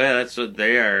boobs. Oh, yeah, that's what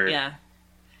they are. Yeah.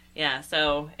 Yeah,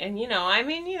 so, and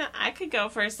I could go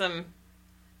for some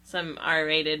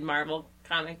R-rated Marvel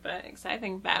comic books. I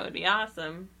think that would be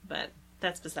awesome, but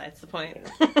that's besides the point.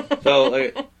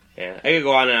 So, yeah, I could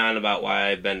go on and on about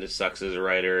why Bendis sucks as a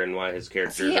writer and why his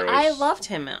characters are always... I loved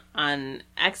him on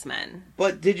X-Men.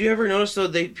 But did you ever notice, though,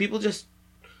 people just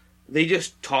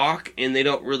talk and they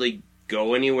don't really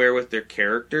go anywhere with their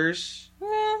characters?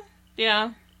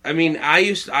 Yeah. I mean,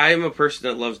 I'm a person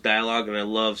that loves dialogue and I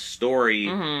love story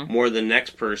more than the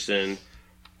next person,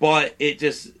 but they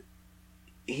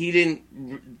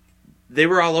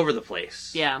were all over the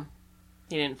place. Yeah.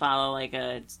 He didn't follow like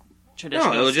a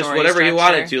traditional No, it was just whatever he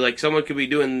wanted to. Like, someone could be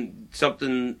doing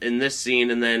something in this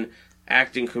scene and then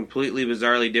acting completely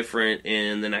bizarrely different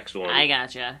in the next one. I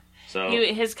gotcha. So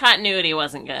his continuity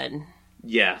wasn't good.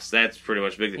 Yes, that's pretty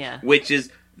much big. Yeah. Which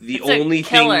is the only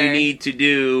thing you need to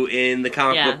do in the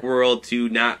comic book world to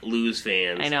not lose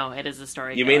fans. I know, it is a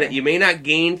story. You may not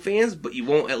gain fans, but you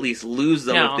won't at least lose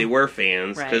them if they were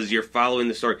fans, because you're following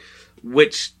the story.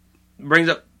 Which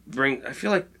I feel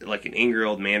like an angry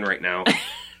old man right now.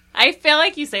 I feel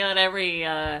like you say that every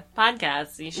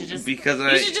podcast. You should just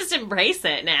should just embrace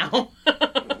it now.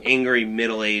 Angry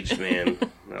middle-aged man.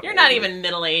 You're not even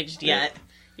middle-aged yet.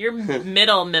 You're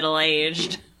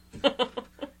middle-aged.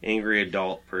 Angry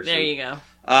adult person. There you go.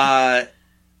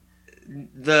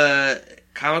 The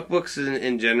comic books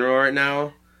in general right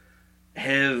now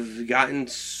have gotten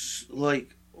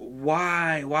like,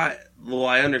 why? Well,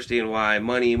 I understand why.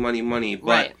 Money,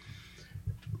 but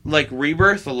like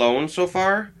Rebirth alone so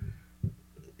far,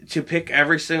 to pick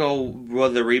every single one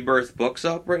of the Rebirth books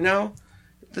up right now,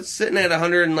 that's sitting at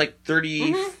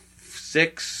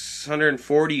 136,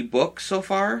 140 books so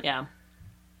far. Yeah.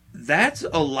 That's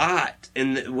a lot.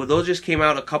 And those just came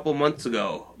out a couple months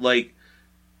ago. Like,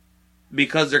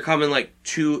 because they're coming like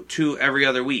two every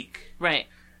other week. Right.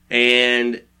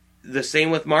 And the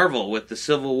same with Marvel, with the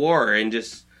Civil War, and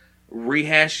just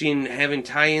rehashing, having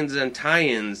tie-ins on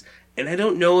tie-ins. And I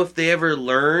don't know if they ever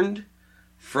learned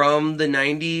from the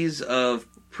 90s of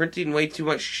printing way too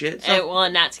much shit. Well,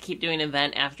 not to keep doing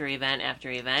event after event after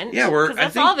event. Yeah,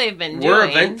 that's all they've been doing. We're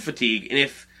event fatigue, and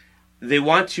if they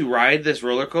want to ride this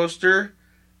roller coaster,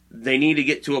 they need to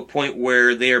get to a point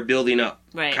where they are building up.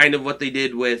 Right. Kind of what they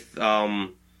did with,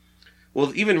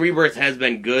 even Rebirth has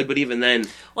been good, but even then...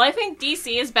 Well, I think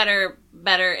DC is better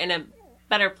in a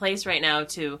better place right now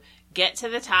to get to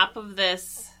the top of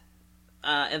this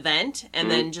event and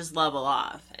then just level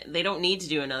off. They don't need to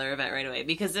do another event right away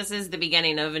because this is the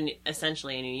beginning of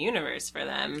essentially a new universe for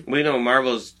them. We know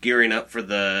Marvel's gearing up for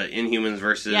the Inhumans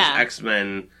versus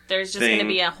X-Men. There's just going to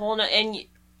be a whole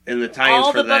and the tie-ins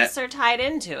all for the that. books are tied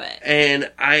into it.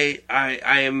 And I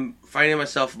am finding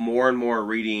myself more and more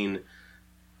reading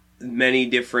many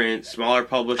different smaller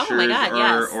publishers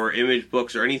or image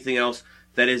books or anything else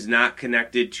that is not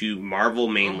connected to Marvel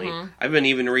mainly. I've been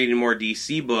even reading more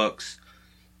DC books,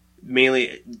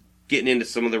 mainly getting into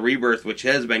some of the Rebirth, which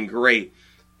has been great,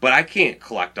 but I can't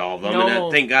collect all of them. No.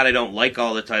 And thank God I don't like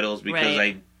all the titles because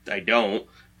I don't,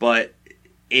 but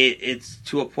it's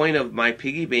to a point of my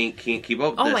piggy bank can't keep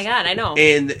up with this. Oh my God, I know.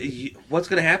 And what's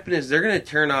going to happen is they're going to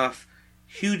turn off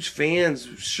huge fans.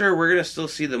 Sure, we're going to still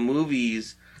see the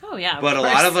movies. Oh yeah, but a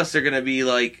lot of us are going to be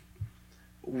like,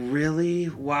 really?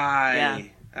 Why? Yeah.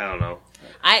 I don't know.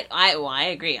 I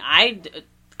agree. I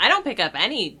don't pick up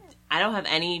any. I don't have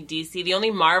any DC. The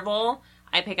only Marvel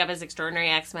I pick up is Extraordinary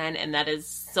X-Men, and that is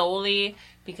solely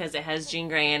because it has Jean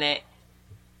Grey in it.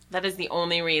 That is the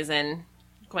only reason,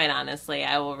 quite honestly,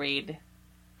 I will read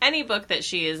any book that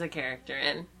she is a character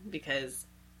in, because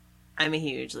I'm a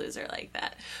huge loser like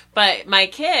that. But my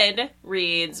kid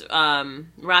reads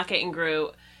Rocket and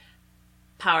Groot,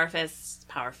 Iron Fist,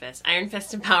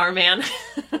 and Power Man.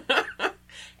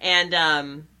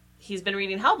 And he's been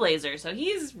reading Hellblazer, so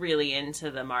he's really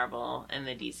into the Marvel and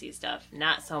the DC stuff.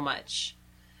 Not so much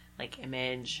like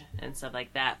Image and stuff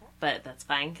like that, but that's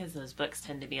fine because those books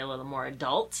tend to be a little more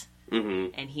adult.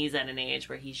 And he's at an age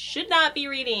where he should not be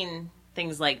reading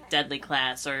things like Deadly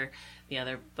Class or the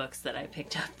other books that I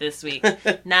picked up this week.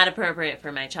 Not appropriate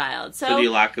for my child. So do you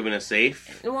lock him in a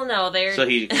safe? Well, no, they're... So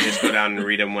he can just go down and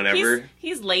read them whenever?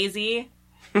 He's lazy.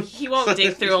 He won't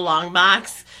dig through a long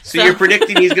box. So you're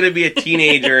predicting he's going to be a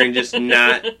teenager and just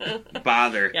not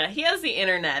bother. Yeah, he has the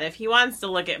internet. If he wants to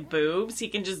look at boobs, he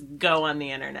can just go on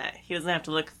the internet. He doesn't have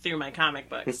to look through my comic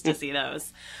books to see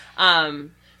those.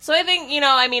 So I think,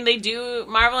 they do...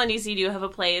 Marvel and DC do have a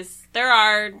place. There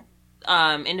are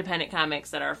independent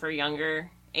comics that are for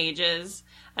younger ages.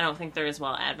 I don't think they're as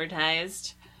well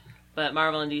advertised. But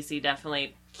Marvel and DC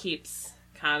definitely keeps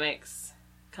comics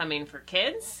coming for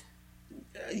kids.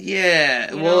 Yeah,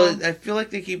 I feel like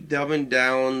they keep dumbing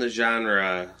down the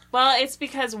genre. Well, it's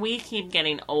because we keep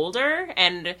getting older,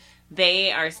 and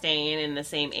they are staying in the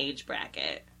same age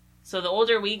bracket. So the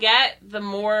older we get, the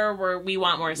more we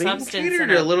want more substance. They can cater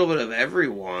to a little bit of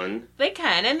everyone. They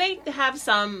can, and they have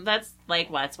some. That's why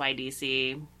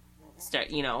DC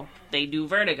they do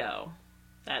Vertigo.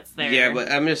 That's their... Yeah,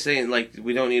 but I'm just saying,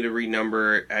 we don't need to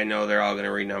renumber. I know they're all going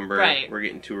to renumber. Right. We're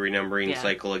getting to a renumbering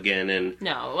cycle again.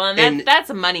 No, well,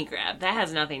 that's a money grab. That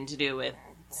has nothing to do with,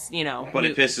 But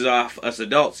it pisses off us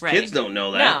adults. Right. Kids don't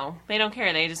know that. No, they don't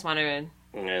care. They just want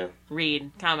to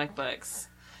read comic books.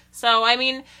 So,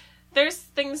 there's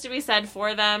things to be said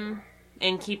for them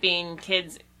in keeping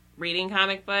kids reading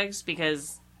comic books,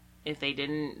 because if they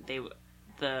didn't,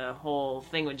 the whole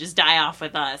thing would just die off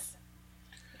with us.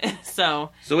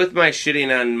 So with my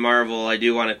shitting on Marvel, I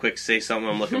do want to quick say something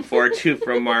I'm looking forward to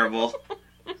from Marvel.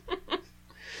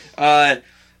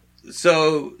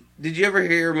 So did you ever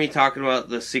hear me talking about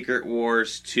the Secret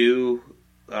Wars 2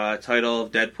 title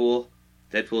of Deadpool?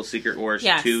 Deadpool Secret Wars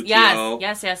 2 TO?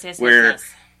 Yes. Where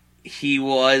he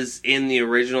was in the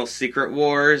original Secret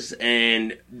Wars,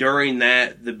 and during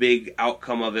that, the big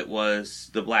outcome of it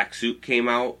was the black suit came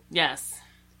out. Yes.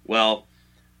 Well,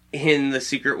 in the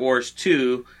Secret Wars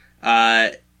 2,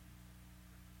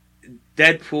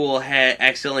 Deadpool had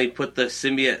accidentally put the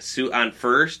symbiote suit on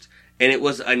first, and it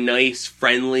was a nice,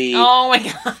 friendly, oh my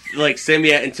god,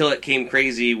 symbiote until it came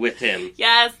crazy with him.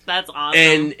 Yes, that's awesome.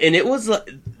 And it was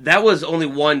that was only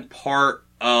one part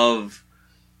of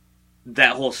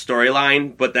that whole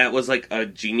storyline, but that was a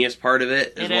genius part of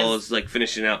it, as well as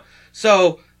finishing out.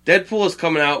 So Deadpool is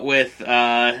coming out with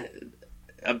a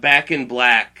Back in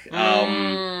Black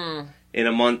in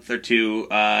a month or two,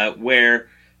 where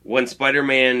when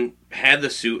Spider-Man had the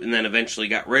suit and then eventually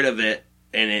got rid of it,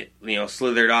 and it,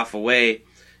 slithered off away,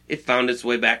 it found its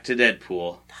way back to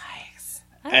Deadpool. Nice.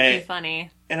 That'd be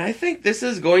funny. And I think this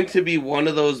is going to be one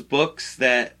of those books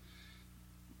that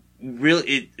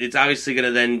really, it's obviously going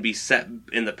to then be set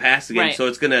in the past again, right. So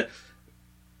it's going to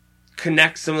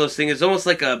connect some of those things. It's almost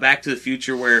like a Back to the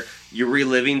Future where you're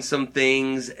reliving some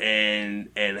things and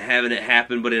having it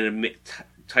happen, but in an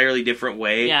entirely different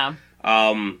way. Yeah.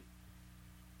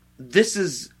 This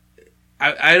is...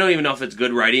 I don't even know if it's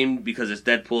good writing because it's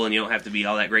Deadpool and you don't have to be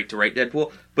all that great to write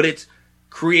Deadpool, but it's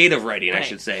creative writing, right. I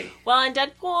should say. Well, and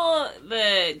Deadpool,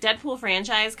 the Deadpool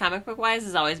franchise, comic book wise,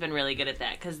 has always been really good at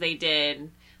that because they did,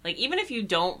 like, even if you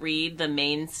don't read the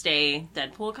mainstay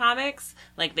Deadpool comics,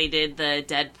 like they did the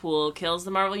Deadpool Kills the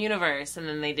Marvel Universe, and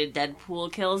then they did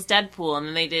Deadpool Kills Deadpool, and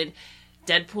then they did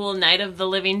Deadpool Night of the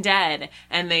Living Dead,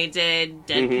 and they did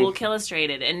Deadpool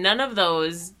Illustrated, and none of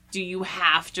those do you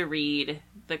have to read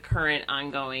the current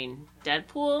ongoing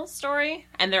Deadpool story,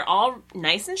 and they're all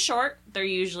nice and short. They're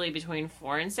usually between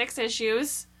 4 and 6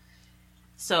 issues,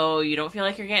 so you don't feel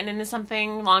like you're getting into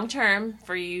something long term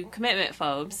for you commitment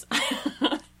phobes.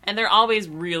 And they're always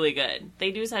really good.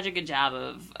 They do such a good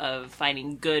job of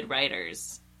finding good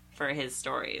writers for his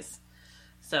stories.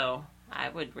 So I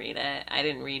would read it. I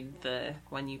didn't read the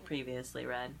one you previously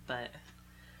read, but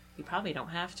you probably don't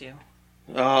have to.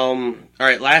 All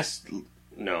right,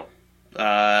 no.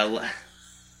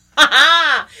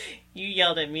 You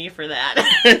yelled at me for that.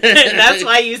 That's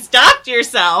why you stopped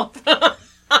yourself. That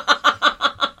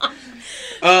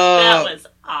was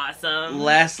awesome.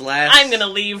 Last. I'm gonna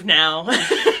leave now.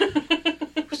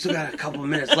 We still got a couple of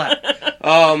minutes left.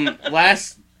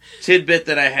 Last tidbit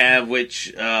that I have,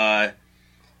 which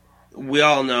we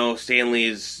all know, Stan Lee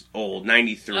is old,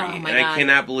 93, and God. I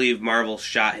cannot believe Marvel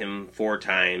shot him 4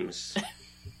 times.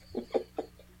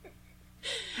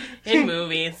 In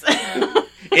movies.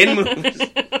 In movies.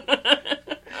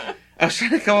 I was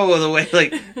trying to come up with a way,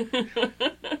 like,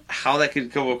 how that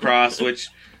could come across, which,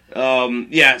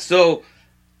 so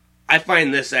I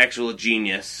find this actual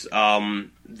genius.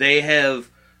 They have,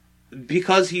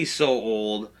 because he's so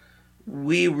old,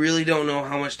 we really don't know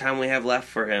how much time we have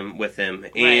left with him.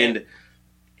 Right. And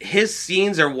his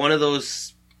scenes are one of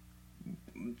those,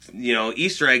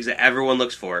 Easter eggs that everyone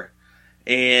looks for.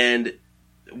 And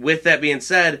with that being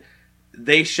said,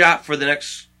 they shot for the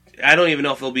next, I don't even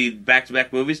know if it'll be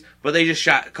back-to-back movies, but they just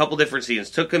shot a couple different scenes.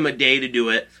 Took them a day to do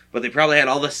it, but they probably had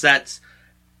all the sets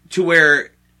to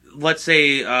where, let's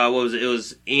say, what was it? It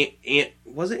was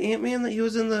was it Ant-Man that he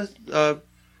was in the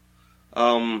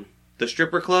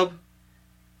stripper club?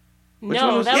 Which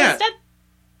one was that? Was Deadpool.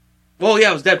 Well,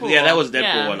 yeah, it was Deadpool. Cool. Yeah, that was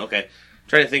Deadpool one. Okay,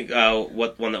 trying to think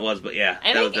what one that was, but yeah,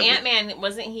 I think Ant-Man,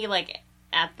 wasn't he like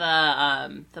at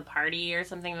the party or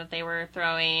something that they were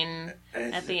throwing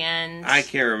at the end? I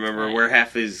can't remember where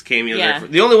half his cameos are.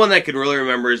 The only one that I could really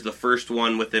remember is the first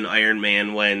one within Iron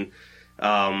Man when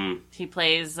he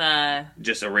plays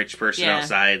just a rich person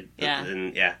outside. Yeah.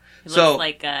 And he looks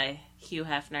like Hugh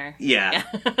Hefner. Yeah.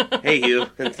 Hey Hugh.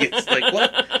 It's like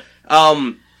what?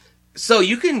 So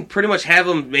you can pretty much have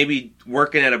him maybe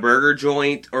working at a burger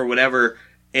joint or whatever,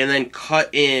 and then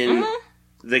cut in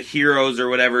the heroes or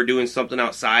whatever doing something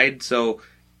outside. So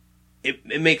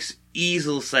it makes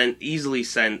easily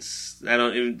sense.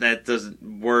 That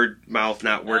doesn't word mouth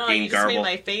not working. You just made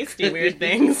my face do weird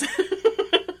things.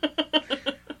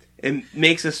 It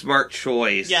makes a smart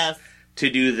choice. To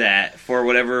do that for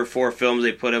whatever 4 films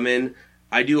they put him in.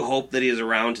 I do hope that he is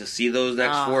around to see those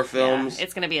next 4 films. Yeah.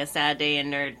 It's going to be a sad day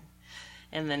in the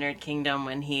Nerd Kingdom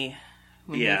when he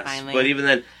finally... But even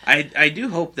then, I do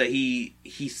hope that he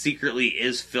secretly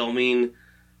is filming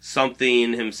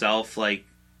something himself, like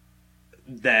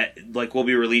that, like will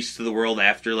be released to the world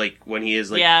after, like when he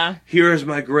is like, here's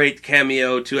my great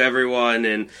cameo to everyone,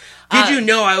 and did you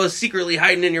know I was secretly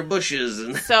hiding in your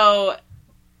bushes? So,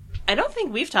 I don't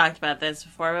think we've talked about this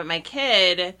before, but my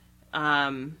kid,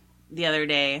 the other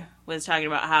day, was talking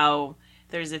about how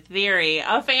there's a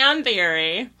fan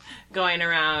theory, going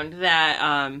around that,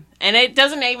 and it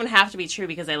doesn't even have to be true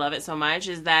because I love it so much,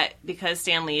 is that because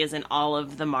Stan Lee is in all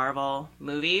of the Marvel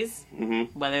movies,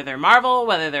 whether they're Marvel,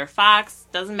 whether they're Fox,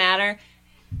 doesn't matter,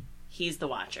 he's the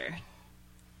Watcher.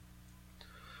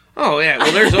 Oh, yeah.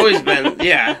 Well, there's always been,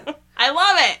 I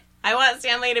love it! I want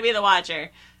Stan Lee to be the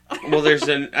Watcher. Well,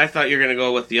 I thought you were going to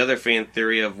go with the other fan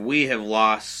theory of we have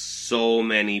lost so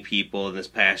many people in this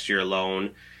past year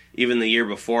alone, even the year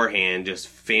beforehand, just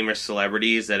famous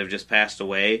celebrities that have just passed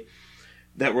away,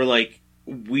 that were like,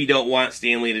 we don't want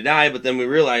Stan Lee to die, but then we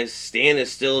realize Stan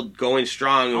is still going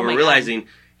strong, and we're realizing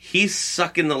he's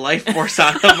sucking the life force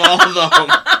out of all of them.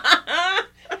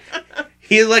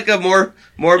 He's like a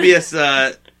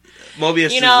Morbius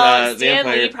Mobius you know, is Stan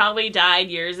vampire. Lee probably died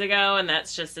years ago, and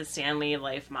that's just a Stan Lee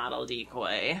life model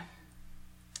decoy.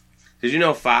 Did you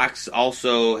know Fox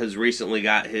also has recently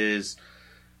got his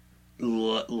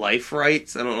life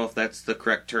rights? I don't know if that's the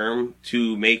correct term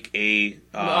to make a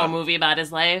movie about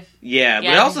his life. Yeah, but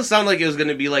it also sounded like it was going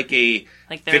to be like a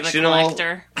like they're fictional the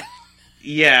collector.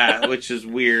 Yeah, which is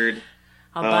weird.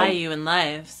 I'll buy you in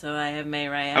life, so I have May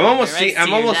right. I'm almost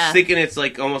thinking it's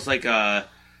like almost like a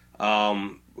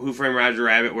Who Framed Roger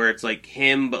Rabbit, where it's like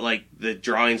him, but like the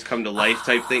drawings come to life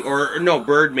type thing, or no,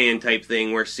 Birdman type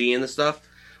thing, where seeing the stuff,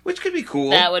 which could be cool.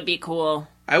 That would be cool.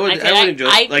 I would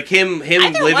enjoy like him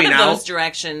living one of out. Those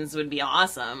directions would be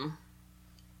awesome.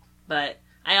 But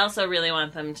I also really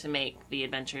want them to make The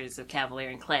Adventures of Cavalier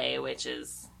and Clay, which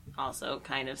is also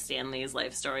kind of Stan Lee's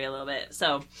life story a little bit.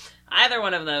 So either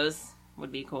one of those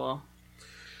would be cool.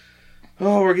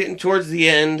 Oh, we're getting towards the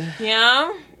end.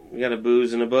 Yeah? We got a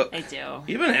booze and a book. I do.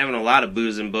 You've been having a lot of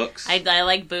booze and books. I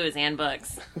like booze and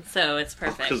books, so it's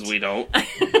perfect. Because we don't.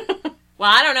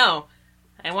 Well, I don't know.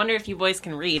 I wonder if you boys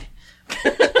can read.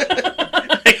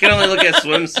 I can only look at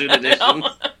swimsuit editions.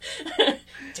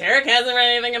 Tarek hasn't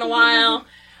read anything in a while.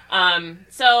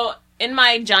 So, in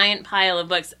my giant pile of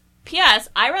books, P.S.,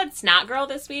 I read Snot Girl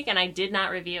this week, and I did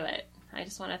not review it. I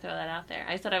just want to throw that out there.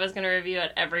 I said I was going to review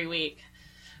it every week,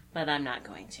 but I'm not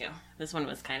going to. This one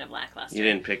was kind of lackluster. You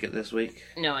didn't pick it this week?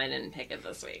 No, I didn't pick it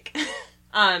this week.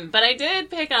 But I did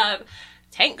pick up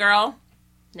Tank Girl.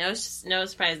 No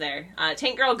surprise there.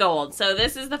 Tank Girl Gold. So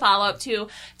this is the follow-up to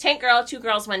Tank Girl, Two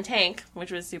Girls, One Tank,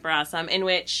 which was super awesome, in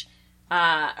which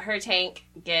her tank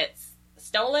gets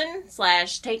stolen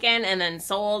 / taken and then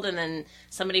sold, and then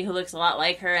somebody who looks a lot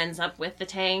like her ends up with the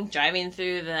tank, driving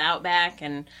through the outback,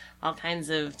 and all kinds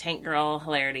of Tank Girl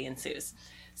hilarity ensues.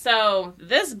 So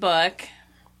this book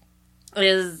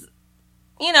is,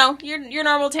 you know, your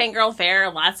normal Tank Girl fare.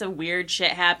 Lots of weird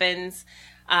shit happens.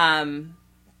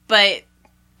 But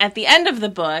at the end of the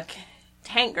book,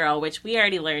 Tank Girl, which we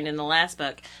already learned in the last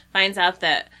book, finds out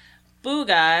that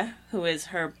Booga, who is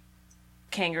her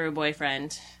kangaroo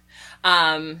boyfriend,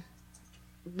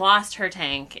 lost her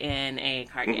tank in a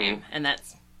card game. And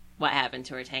that's what happened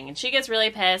to her tank. And she gets really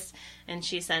pissed, and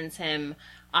she sends him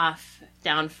off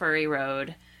down Furry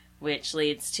Road, which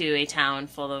leads to a town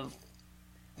full of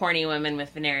horny women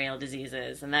with venereal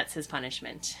diseases. And that's his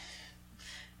punishment.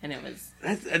 And it was...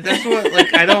 That's what,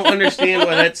 like, I don't understand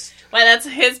why that's... Why that's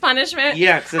his punishment?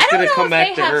 Yeah, because it's going to come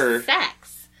back to her.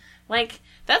 Sex. Like,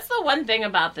 that's the one thing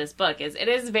about this book, is it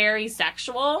is very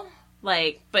sexual,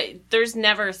 like, but there's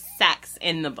never sex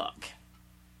in the book.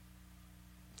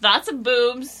 Lots of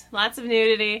boobs, lots of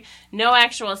nudity, no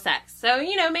actual sex. So,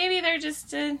 you know, maybe they're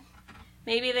just,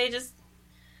 maybe they just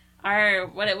are,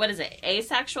 what is it,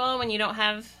 asexual when you don't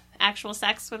have actual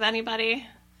sex with anybody?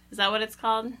 Is that what it's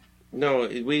called? No,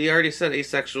 we already said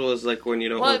asexual is like when you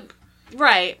don't look...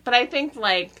 Right, but I think,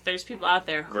 like, there's people out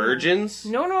there who... Virgins?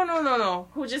 No.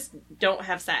 Who just don't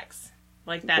have sex.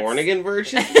 Like, that's... Born-again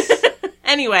virgins?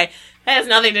 Anyway, that has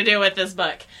nothing to do with this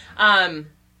book. I'm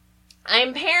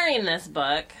pairing this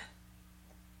book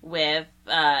with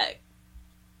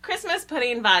Christmas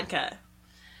Pudding Vodka,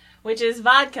 which is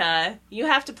vodka. You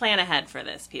have to plan ahead for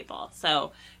this, people.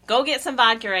 So go get some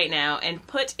vodka right now and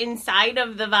put inside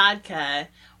of the vodka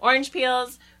orange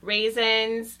peels,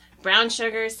 raisins, brown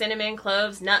sugar, cinnamon,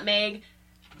 cloves, nutmeg,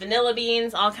 vanilla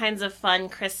beans, all kinds of fun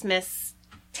Christmas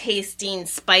tasting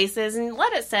spices, and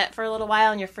let it set for a little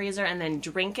while in your freezer, and then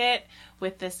drink it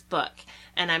with this book.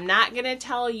 And I'm not going to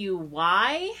tell you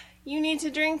why you need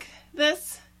to drink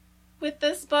this with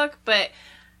this book, but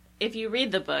if you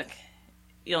read the book,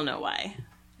 you'll know why.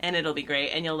 And it'll be great,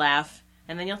 and you'll laugh,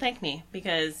 and then you'll thank me,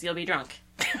 because you'll be drunk.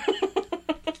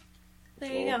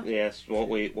 There you go. Yes, won't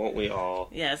we all?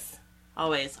 Yes,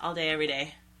 always, all day, every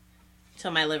day,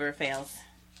 till my liver fails.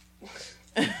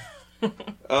 Do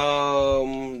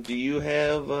you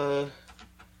have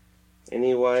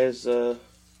any wise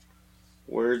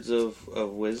words of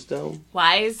wisdom?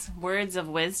 Wise words of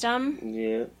wisdom?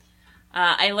 Yeah.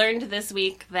 I learned this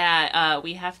week that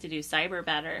we have to do cyber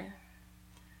better.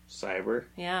 Cyber?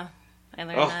 Yeah, I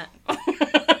learned that.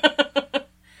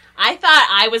 I thought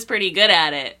I was pretty good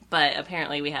at it, but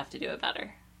apparently we have to do it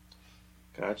better.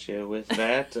 Gotcha. With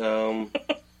that,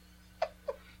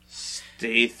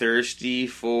 stay thirsty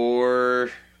for...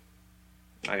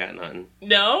 I got nothing.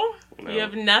 No? You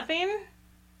have nothing?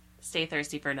 Stay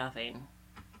thirsty for nothing.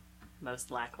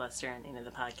 Most lackluster ending of the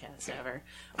podcast ever.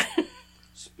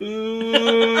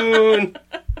 Spoon!